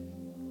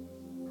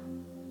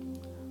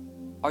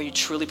 Are you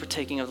truly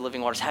partaking of the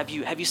living waters? Have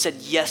you said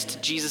yes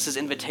to Jesus'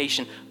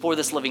 invitation for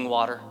this living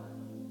water?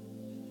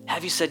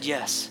 Have you said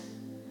yes?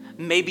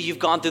 Maybe you've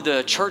gone through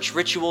the church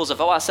rituals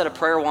of, I said a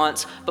prayer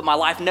once, but my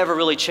life never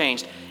really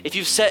changed. If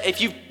you've said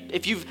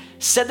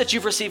that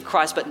you've received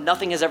Christ, but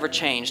nothing has ever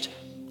changed,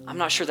 I'm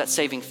not sure that's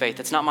saving faith.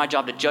 It's not my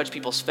job to judge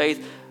people's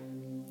faith,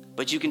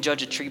 but you can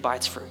judge a tree by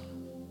its fruit.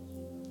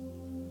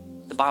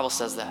 The Bible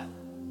says that.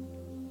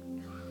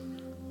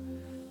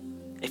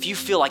 If you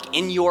feel like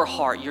in your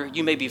heart,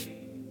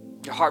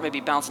 your heart may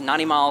be bouncing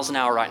 90 miles an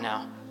hour right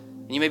now,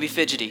 and you may be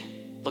fidgety,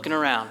 looking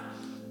around.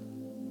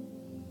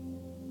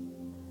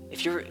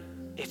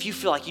 If you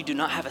feel like you do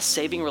not have a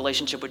saving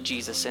relationship with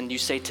Jesus and you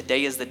say,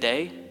 today is the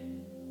day,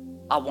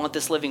 I want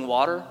this living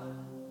water,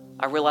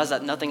 I realize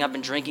that nothing I've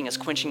been drinking is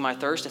quenching my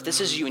thirst. If this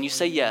is you and you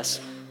say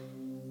yes,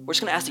 we're just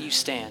gonna ask that you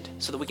stand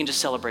so that we can just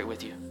celebrate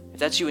with you. If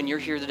that's you and you're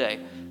here today,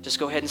 just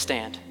go ahead and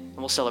stand and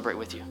we'll celebrate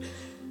with you.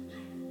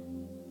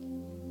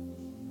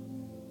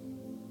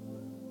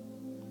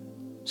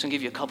 Just gonna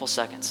give you a couple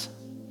seconds.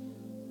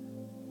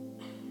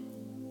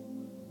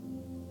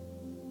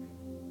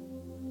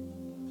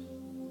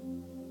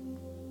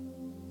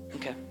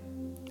 Okay,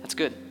 that's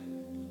good.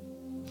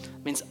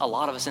 It means a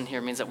lot of us in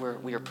here means that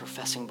we are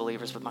professing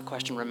believers, but my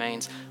question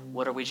remains,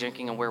 what are we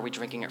drinking and where are we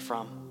drinking it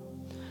from?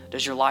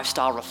 Does your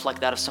lifestyle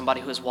reflect that of somebody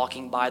who is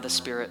walking by the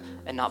Spirit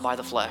and not by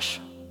the flesh?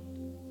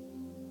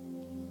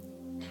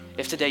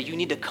 If today you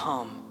need to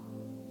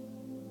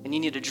come and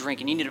you need to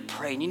drink and you need to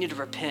pray and you need to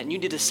repent and you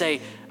need to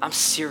say, I'm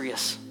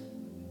serious.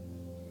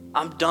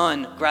 I'm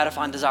done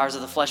gratifying desires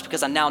of the flesh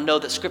because I now know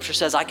that Scripture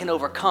says I can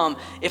overcome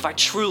if I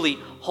truly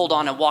hold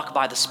on and walk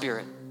by the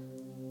Spirit.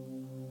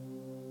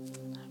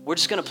 We're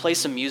just gonna play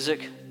some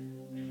music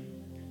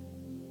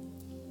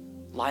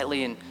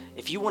lightly, and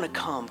if you wanna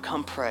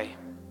come pray.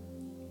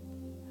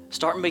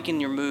 Start making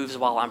your moves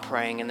while I'm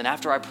praying, and then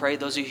after I pray,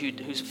 those of you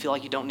who feel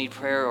like you don't need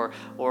prayer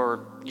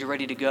or you're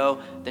ready to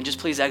go, then just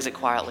please exit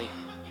quietly.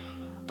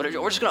 But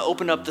we're just gonna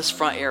open up this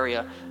front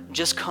area.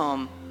 Just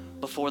come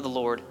before the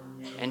Lord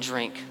and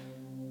drink.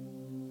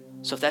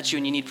 So if that's you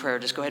and you need prayer,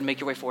 just go ahead and make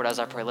your way forward as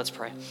I pray. Let's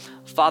pray.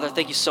 Father,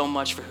 thank you so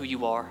much for who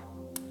you are.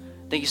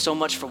 Thank you so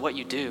much for what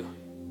you do.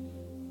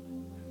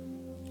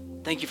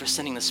 Thank you for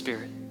sending the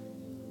Spirit.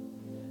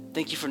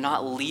 Thank you for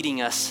not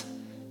leading us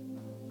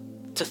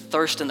to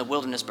thirst in the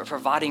wilderness, but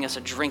providing us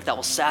a drink that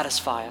will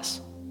satisfy us.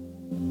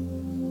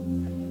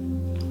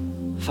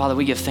 Father,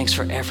 we give thanks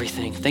for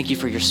everything. Thank you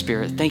for your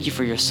Spirit. Thank you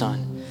for your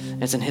Son.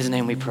 It's in His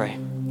name we pray.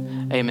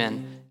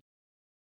 Amen.